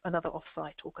another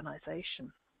off-site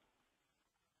organisation.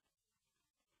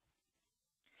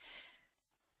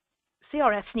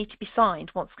 CRFs need to be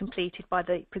signed once completed by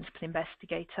the principal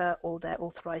investigator or their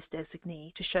authorised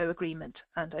designee to show agreement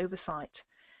and oversight.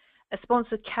 A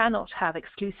sponsor cannot have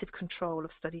exclusive control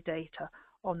of study data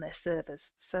on their servers,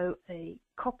 so a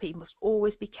copy must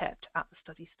always be kept at the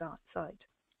study start site.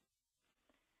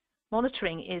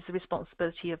 Monitoring is the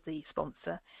responsibility of the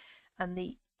sponsor, and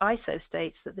the ISO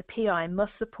states that the PI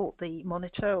must support the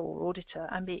monitor or auditor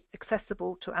and be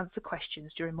accessible to answer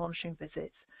questions during monitoring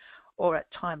visits or at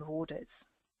time of audits.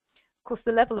 Of course,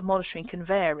 the level of monitoring can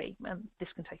vary, and this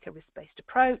can take a risk-based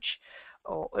approach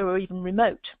or even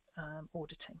remote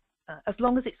auditing, as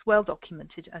long as it's well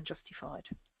documented and justified.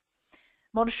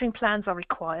 Monitoring plans are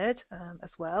required as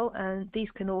well, and these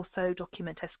can also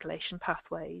document escalation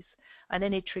pathways and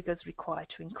any triggers required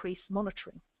to increase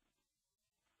monitoring.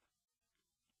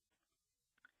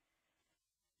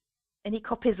 Any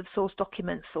copies of source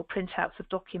documents or printouts of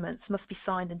documents must be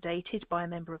signed and dated by a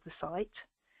member of the site.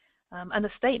 And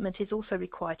a statement is also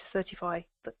required to certify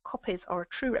that copies are a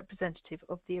true representative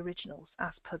of the originals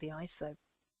as per the ISO.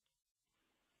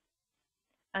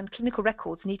 And clinical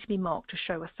records need to be marked to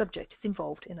show a subject is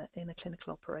involved in a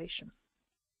clinical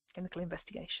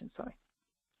investigation.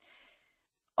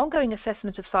 Ongoing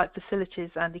assessment of site facilities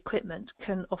and equipment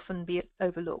can often be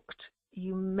overlooked.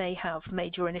 You may have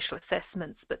made your initial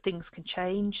assessments, but things can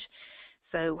change.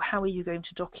 So how are you going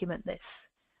to document this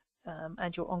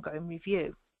and your ongoing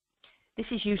review? This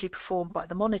is usually performed by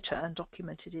the monitor and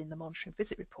documented in the monitoring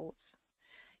visit reports.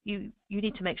 You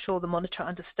need to make sure the monitor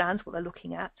understands what they're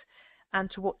looking at and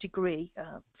to what degree,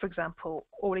 for example,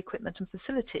 all equipment and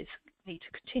facilities need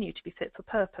to continue to be fit for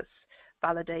purpose,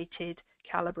 validated,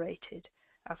 calibrated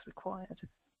as required.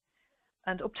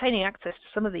 And obtaining access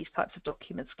to some of these types of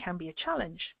documents can be a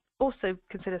challenge. Also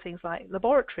consider things like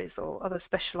laboratories or other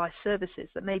specialized services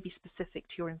that may be specific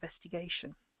to your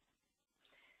investigation.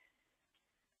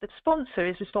 The sponsor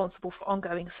is responsible for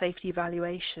ongoing safety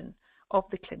evaluation of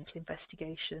the clinical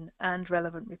investigation and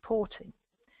relevant reporting,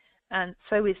 and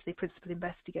so is the principal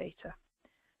investigator.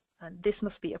 And this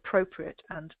must be appropriate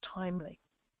and timely.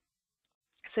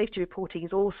 Safety reporting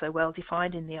is also well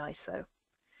defined in the ISO.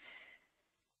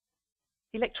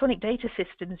 Electronic data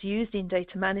systems used in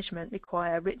data management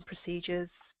require written procedures,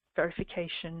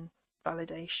 verification,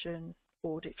 validation,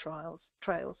 audit trails,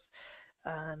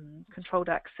 controlled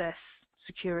access,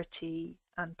 security,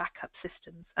 and backup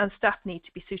systems. And staff need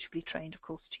to be suitably trained, of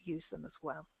course, to use them as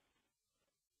well.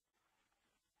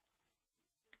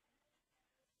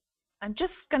 I'm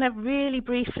just going to really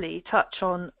briefly touch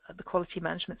on the quality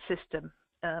management system.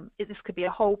 This could be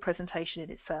a whole presentation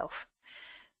in itself.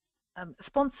 A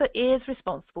sponsor is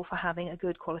responsible for having a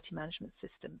good quality management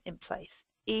system in place,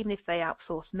 even if they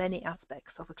outsource many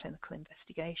aspects of a clinical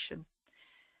investigation.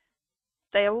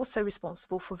 They are also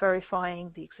responsible for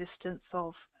verifying the existence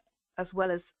of, as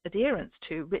well as adherence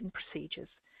to, written procedures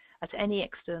at any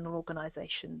external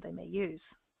organization they may use.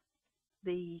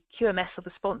 The QMS of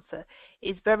the sponsor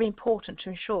is very important to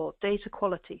ensure data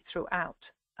quality throughout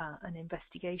an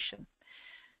investigation.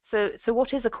 So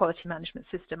what is a quality management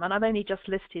system? And I've only just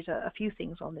listed a few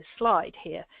things on this slide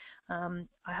here. I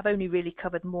have only really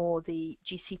covered more the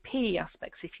GCP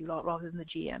aspects, if you like, rather than the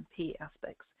GMP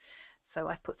aspects. So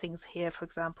I've put things here, for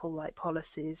example, like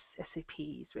policies,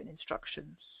 SOPs, written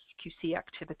instructions, QC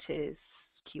activities,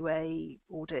 QA,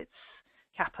 audits,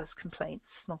 CAPAs, complaints,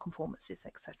 non-conformances,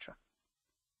 etc.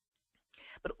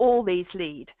 But all these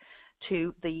lead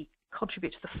to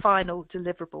contribute to the final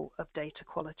deliverable of data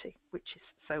quality, which is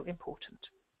so important.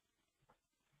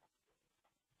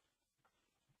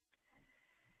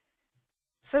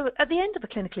 So at the end of a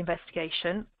clinical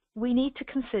investigation, we need to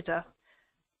consider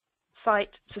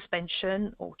site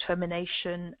suspension or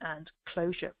termination and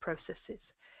closure processes,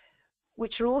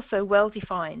 which are also well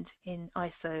defined in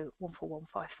ISO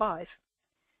 14155.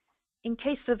 In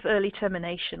case of early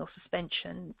termination or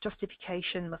suspension,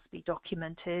 justification must be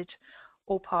documented,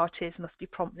 all parties must be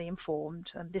promptly informed,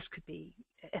 and this could be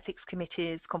ethics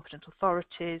committees, competent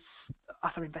authorities,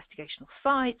 other investigational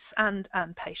sites, and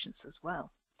patients as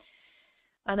well.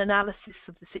 An analysis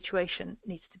of the situation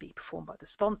needs to be performed by the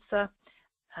sponsor,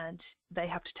 and they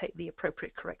have to take the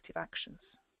appropriate corrective actions.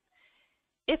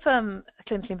 If a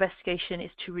clinical investigation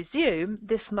is to resume,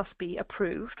 this must be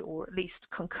approved, or at least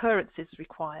concurrence is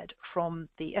required from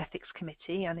the ethics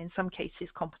committee and in some cases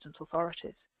competent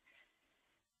authorities.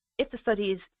 If the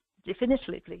study is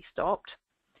definitively stopped,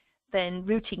 then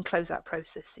routine closeout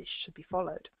processes should be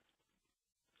followed.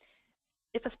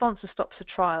 If a sponsor stops a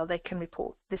trial, they can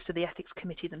report this to the ethics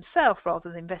committee themselves rather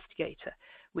than the investigator,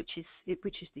 which is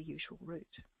the usual route.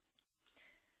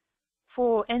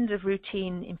 For end of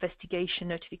routine investigation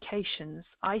notifications,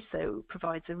 ISO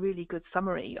provides a really good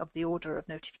summary of the order of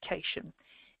notification,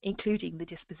 including the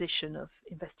disposition of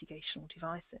investigational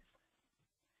devices.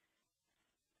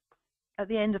 At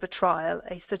the end of a trial,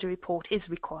 a study report is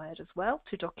required as well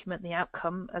to document the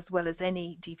outcome, as well as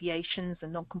any deviations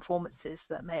and non-conformances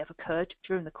that may have occurred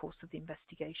during the course of the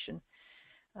investigation.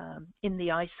 In the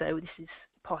ISO, this is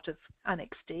part of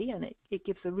Annex D, and it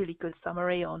gives a really good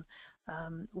summary on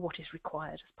what is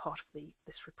required as part of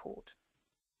this report.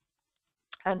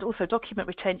 And also document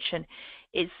retention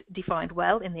is defined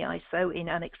well in the ISO in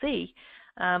Annex E.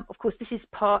 Of course, this is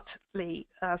partly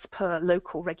as per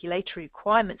local regulatory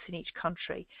requirements in each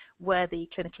country where the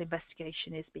clinical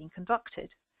investigation is being conducted.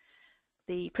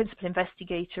 The principal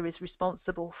investigator is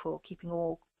responsible for keeping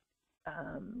all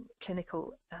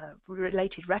clinical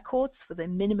related records for the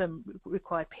minimum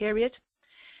required period.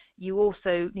 You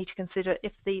also need to consider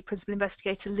if the principal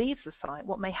investigator leaves the site,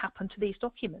 what may happen to these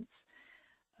documents.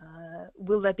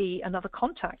 Will there be another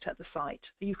contact at the site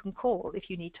you can call if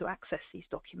you need to access these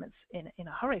documents in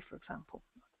a hurry, for example?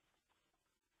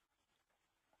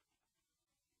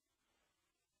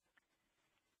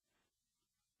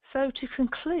 So to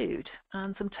conclude,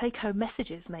 some take-home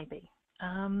messages maybe.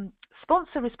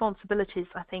 Sponsor responsibilities,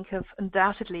 I think, have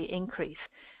undoubtedly increased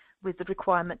with the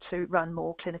requirement to run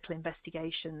more clinical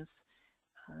investigations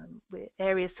with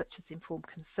areas such as informed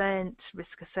consent,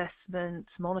 risk assessment,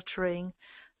 monitoring,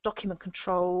 document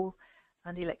control,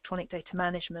 and electronic data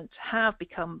management have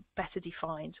become better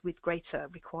defined with greater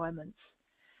requirements.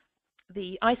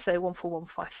 The ISO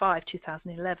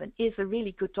 14155-2011 is a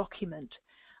really good document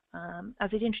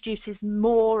as it introduces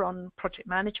more on project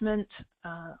management,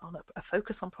 on a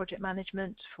focus on project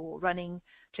management for running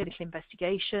clinical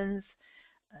investigations,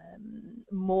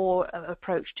 more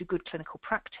approach to good clinical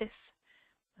practice.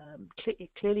 It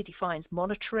clearly defines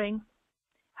monitoring,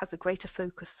 has a greater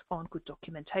focus on good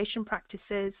documentation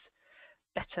practices,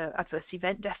 better adverse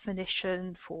event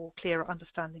definition for clearer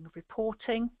understanding of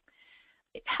reporting.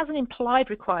 It has an implied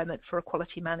requirement for a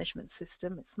quality management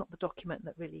system. It's not the document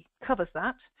that really covers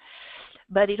that,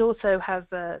 but it also has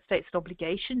states an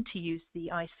obligation to use the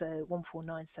ISO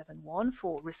 14971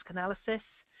 for risk analysis.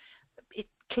 It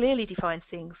clearly defines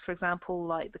things, for example,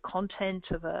 like the content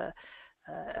of a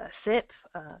SIP,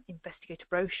 investigator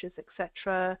brochures,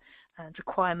 etc., and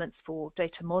requirements for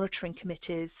data monitoring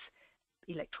committees,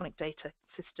 electronic data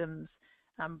systems,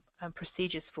 and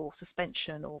procedures for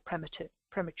suspension or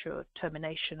premature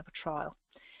termination of a trial,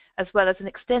 as well as an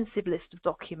extensive list of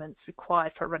documents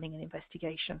required for running an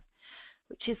investigation,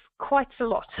 which is quite a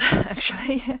lot,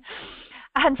 actually.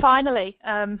 And finally,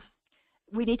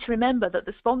 we need to remember that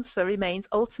the sponsor remains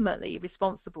ultimately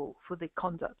responsible for the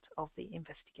conduct of the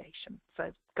investigation.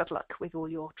 So good luck with all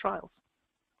your trials.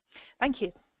 Thank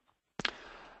you.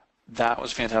 That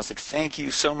was fantastic. Thank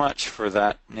you so much for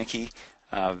that, Nicky.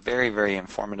 Very, very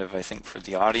informative, I think, for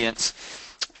the audience.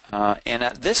 And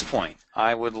at this point,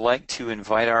 I would like to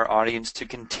invite our audience to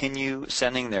continue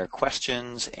sending their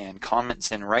questions and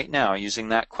comments in right now using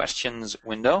that questions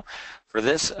window. For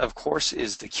this, of course,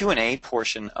 is the Q&A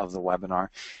portion of the webinar.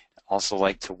 I'd also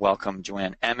like to welcome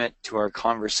Joanne Emmett to our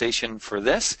conversation for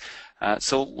this.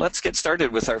 So let's get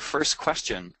started with our first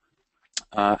question.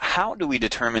 How do we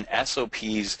determine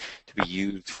SOPs to be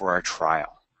used for our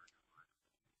trial?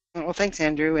 Well, thanks,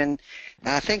 Andrew, and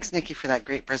thanks, Nicky, for that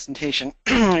great presentation.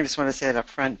 I just want to say it up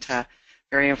front,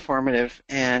 very informative.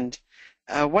 And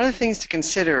one of the things to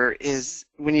consider is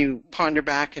when you ponder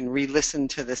back and re-listen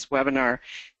to this webinar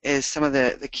is some of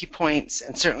the key points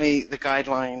and certainly the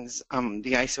guidelines,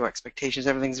 the ISO expectations,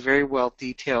 everything's very well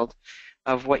detailed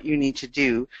of what you need to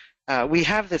do. We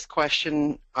have this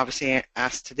question obviously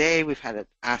asked today. We've had it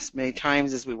asked many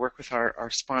times as we work with our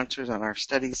sponsors on our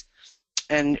studies.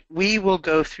 And we will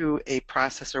go through a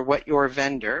process, or what your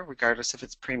vendor, regardless if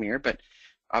it's Premier, but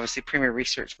obviously Premier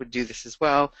Research would do this as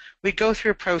well. We go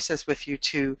through a process with you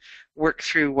to work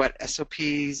through what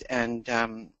SOPs and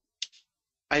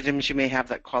items you may have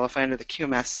that qualify under the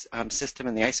QMS system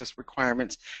and the ISO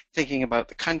requirements, thinking about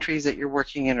the countries that you're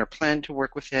working in or plan to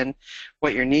work within,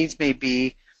 what your needs may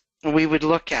be. And we would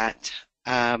look at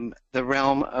the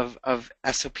realm of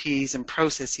SOPs and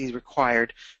processes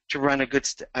required to run a good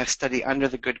study under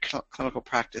the good clinical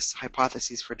practice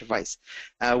hypotheses for device.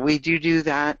 We do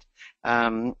that.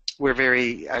 We're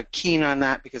very keen on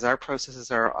that because our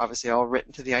processes are obviously all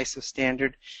written to the ISO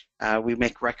standard. We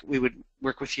would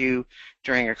work with you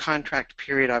during a contract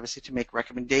period, obviously, to make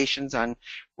recommendations on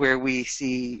where we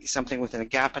see something within a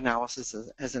gap analysis,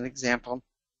 as an example,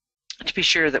 to be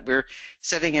sure that we're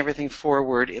setting everything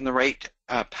forward in the right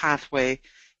pathway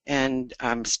and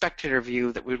spectator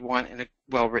view that we'd want in a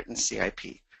well-written CIP.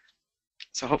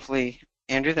 So hopefully,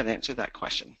 Andrew, that answered that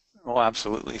question. Oh,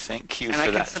 absolutely. Thank you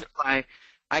for that.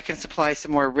 I can supply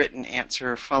some more written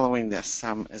answer following this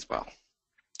as well.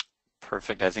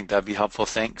 Perfect. I think that'd be helpful.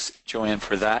 Thanks, Joanne,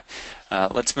 for that.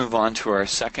 Let's move on to our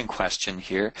second question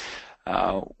here.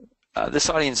 This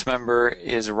audience member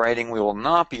is writing, we will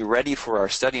not be ready for our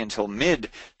study until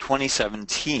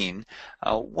mid-2017.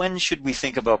 When should we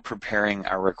think about preparing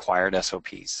our required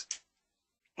SOPs?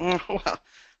 Well,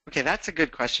 okay, that's a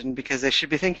good question because they should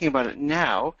be thinking about it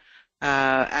now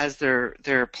as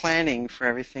they're planning for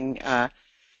everything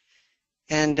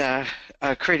and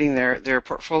creating their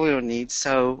portfolio needs.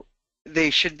 So they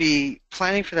should be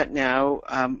planning for that now.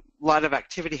 A lot of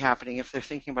activity happening if they're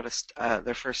thinking about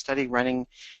their first study running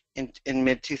in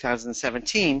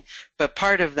mid-2017, but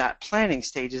part of that planning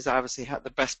stage is obviously the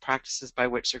best practices by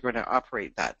which they're going to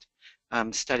operate that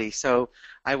study. So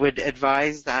I would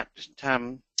advise that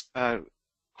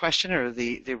question, or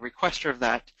the requester of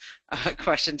that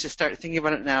question, to start thinking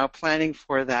about it now, planning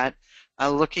for that,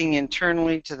 looking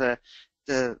internally to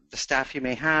the staff you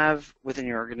may have within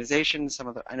your organization.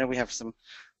 I know we have some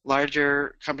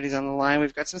larger companies on the line.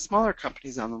 We've got some smaller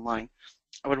companies on the line.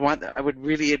 I would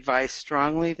really advise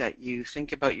strongly that you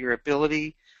think about your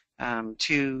ability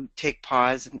to take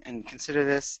pause and consider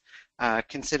this.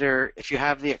 Consider if you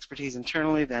have the expertise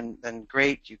internally, then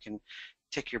great. You can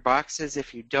tick your boxes.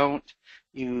 If you don't,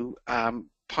 you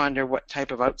ponder what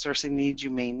type of outsourcing needs you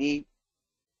may need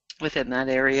within that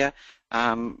area.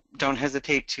 Don't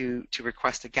hesitate to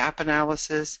request a gap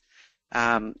analysis.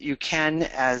 You can,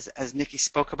 as Nicky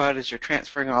spoke about, as you're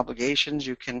transferring obligations,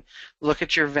 you can look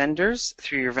at your vendors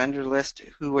through your vendor list.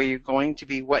 Who are you going to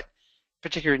be? What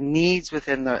particular needs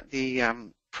within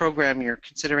the program you're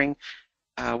considering?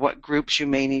 What groups you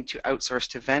may need to outsource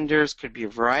to vendors? Could be a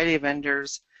variety of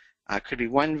vendors. Could be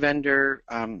one vendor.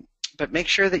 But make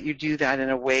sure that you do that in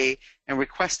a way and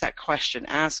request that question.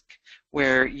 Ask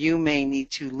where you may need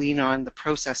to lean on the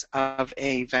process of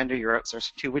a vendor you're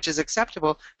outsourcing to, which is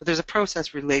acceptable, but there's a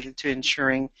process related to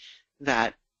ensuring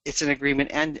that it's an agreement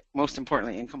and, most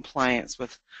importantly, in compliance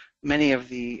with many of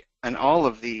the and all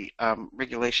of the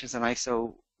regulations and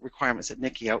ISO requirements that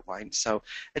Nicky outlined. So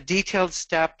a detailed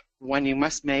step, one you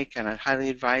must make, and I highly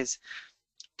advise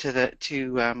to the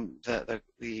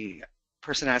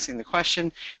person asking the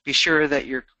question, be sure that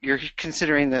you're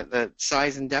considering the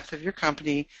size and depth of your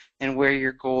company and where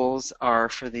your goals are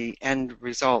for the end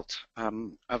result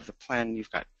of the plan you've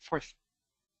got forth.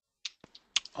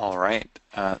 All right.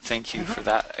 Thank you for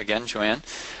that again, Joanne.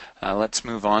 Let's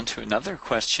move on to another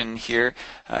question here.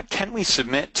 Can we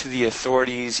submit to the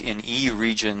authorities in EU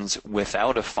regions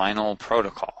without a final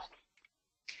protocol?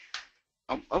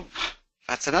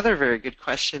 That's another very good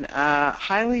question.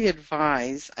 Highly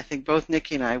advise, I think both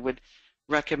Nicky and I would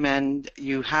recommend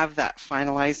you have that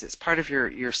finalized. It's part of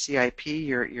your CIP,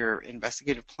 your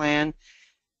investigative plan.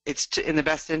 It's in the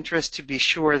best interest to be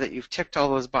sure that you've ticked all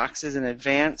those boxes in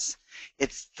advance.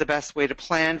 It's the best way to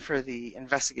plan for the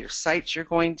investigative sites you're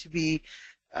going to be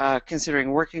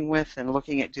considering working with and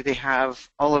looking at, do they have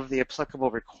all of the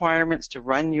applicable requirements to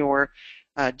run your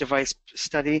device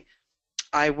study.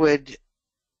 I would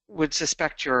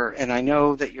suspect and I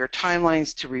know that your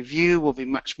timelines to review will be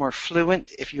much more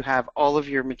fluent if you have all of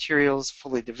your materials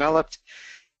fully developed,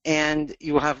 and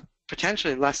you will have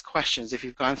potentially less questions if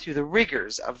you've gone through the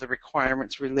rigors of the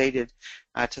requirements related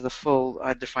to the full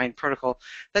defined protocol.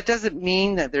 That doesn't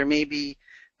mean that there may be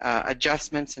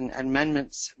adjustments and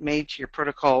amendments made to your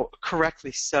protocol,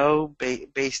 correctly so,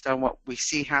 based on what we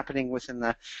see happening within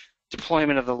the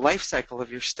deployment of the life cycle of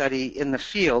your study in the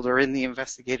field or in the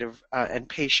investigative and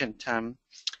patient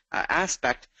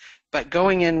aspect. But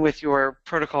going in with your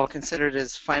protocol considered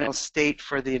as final state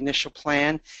for the initial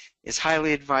plan is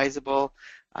highly advisable,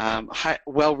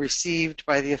 well received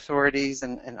by the authorities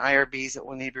and IRBs that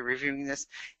will need to be reviewing this,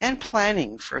 and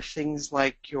planning for things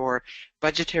like your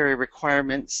budgetary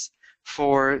requirements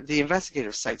for the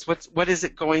investigative sites. What is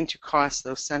it going to cost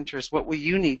those centers? What will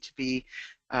you need to be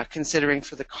considering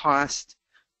for the cost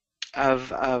of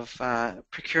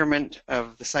procurement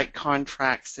of the site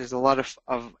contracts? There's a lot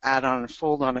of add-on and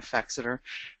fold-on effects that are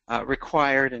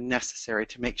required and necessary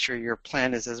to make sure your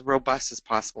plan is as robust as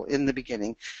possible in the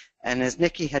beginning. And as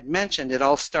Nicky had mentioned, it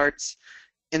all starts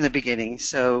in the beginning.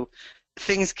 So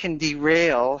things can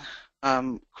derail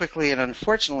quickly and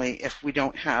unfortunately if we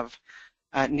don't have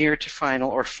near to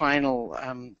final or final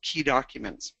key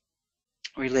documents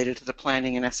related to the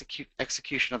planning and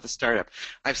execution of the startup.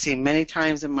 I've seen many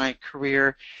times in my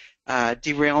career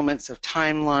derailments of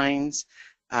timelines.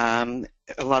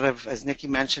 A lot of, as Nicky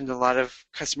mentioned, a lot of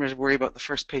customers worry about the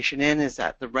first patient in. Is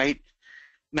that the right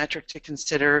metric to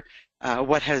consider?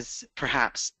 What has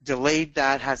perhaps delayed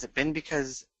that? Has it been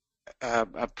because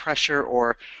pressure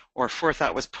or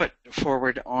forethought was put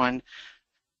forward on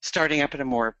starting up in a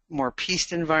more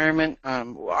pieced environment?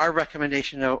 Our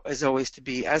recommendation is always to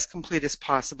be as complete as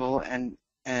possible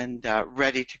and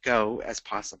ready to go as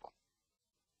possible.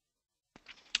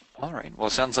 All right. Well,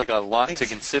 sounds like a lot to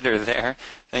consider there.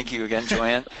 Thank you again,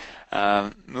 Joanne.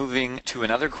 Moving to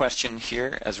another question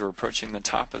here as we're approaching the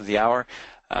top of the hour.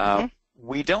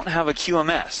 We don't have a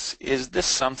QMS. Is this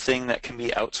something that can be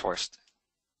outsourced?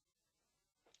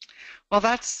 Well,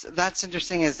 that's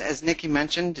interesting. As Nicky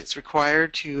mentioned, it's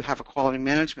required to have a quality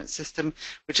management system,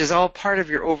 which is all part of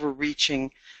your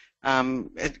overreaching.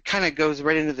 It kind of goes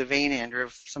right into the vein, Andrew,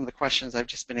 of some of the questions I've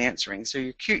just been answering.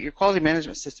 So your quality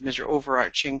management system is your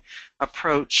overarching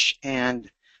approach and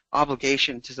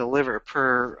obligation to deliver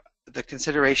per the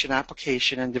consideration,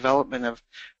 application, and development of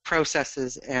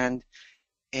processes and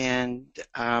and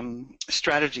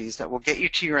strategies that will get you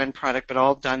to your end product, but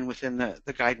all done within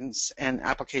the guidance and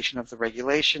application of the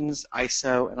regulations,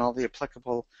 ISO, and all the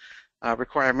applicable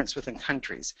requirements within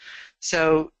countries.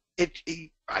 So it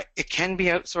can be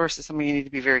outsourced. It's something you need to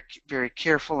be very, very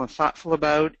careful and thoughtful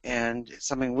about, and it's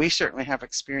something we certainly have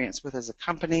experience with as a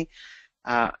company.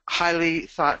 Highly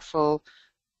thoughtful,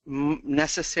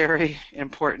 necessary,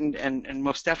 important, and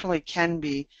most definitely can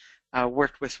be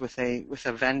worked with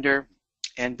a vendor.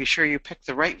 And be sure you pick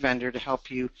the right vendor to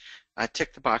help you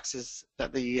tick the boxes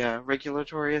that the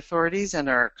regulatory authorities and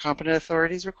our competent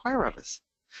authorities require of us.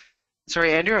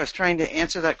 Sorry, Andrew, I was trying to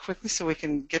answer that quickly so we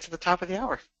can get to the top of the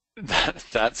hour.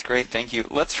 That's great, thank you.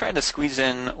 Let's try to squeeze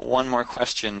in one more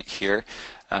question here.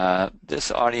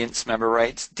 This audience member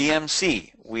writes,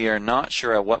 DMC, we are not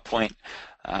sure at what point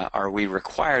are we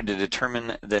required to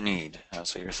determine the need.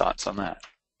 So your thoughts on that?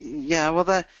 Yeah, well,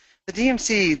 the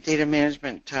DMC Data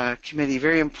Management Committee,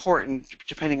 very important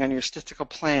depending on your statistical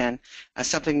plan,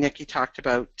 something Nicky talked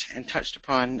about and touched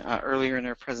upon earlier in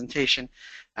our presentation.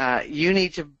 You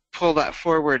need to pull that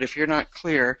forward. If you're not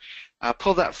clear,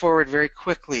 pull that forward very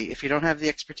quickly. If you don't have the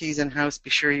expertise in-house, be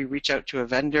sure you reach out to a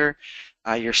vendor,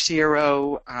 your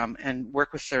CRO, and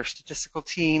work with their statistical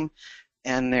team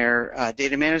and their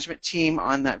data management team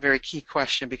on that very key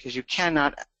question, because you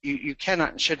cannot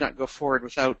and should not go forward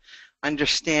without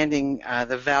understanding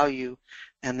the value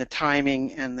and the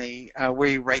timing and the where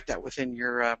you write that within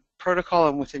your protocol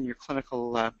and within your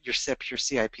clinical, your SIP, your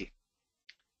CIP.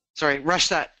 Sorry, rush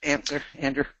that answer,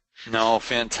 Andrew. No,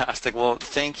 fantastic. Well,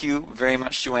 thank you very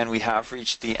much, Joanne. We have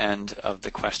reached the end of the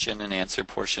question and answer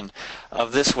portion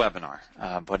of this webinar.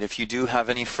 But if you do have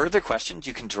any further questions,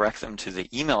 you can direct them to the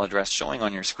email address showing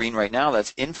on your screen right now.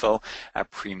 That's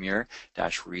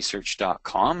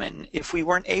info@premier-research.com. And if we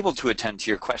weren't able to attend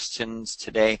to your questions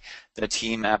today, the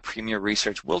team at Premier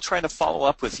Research will try to follow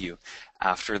up with you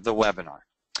after the webinar.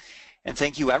 And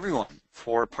thank you, everyone,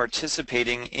 for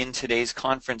participating in today's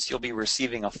conference. You'll be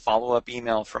receiving a follow-up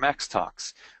email from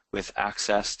XTalks with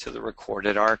access to the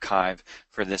recorded archive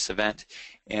for this event.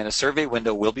 And a survey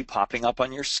window will be popping up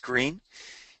on your screen.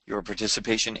 Your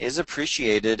participation is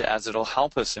appreciated, as it'll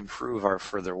help us improve our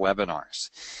further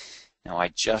webinars. Now, I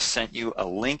just sent you a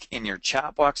link in your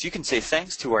chat box. You can say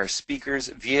thanks to our speakers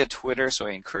via Twitter, so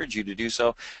I encourage you to do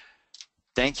so.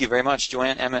 Thank you very much,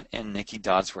 Joanne, Emmett, and Nicky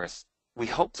Dodsworth. We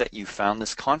hope that you found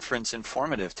this conference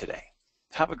informative today.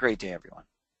 Have a great day, everyone.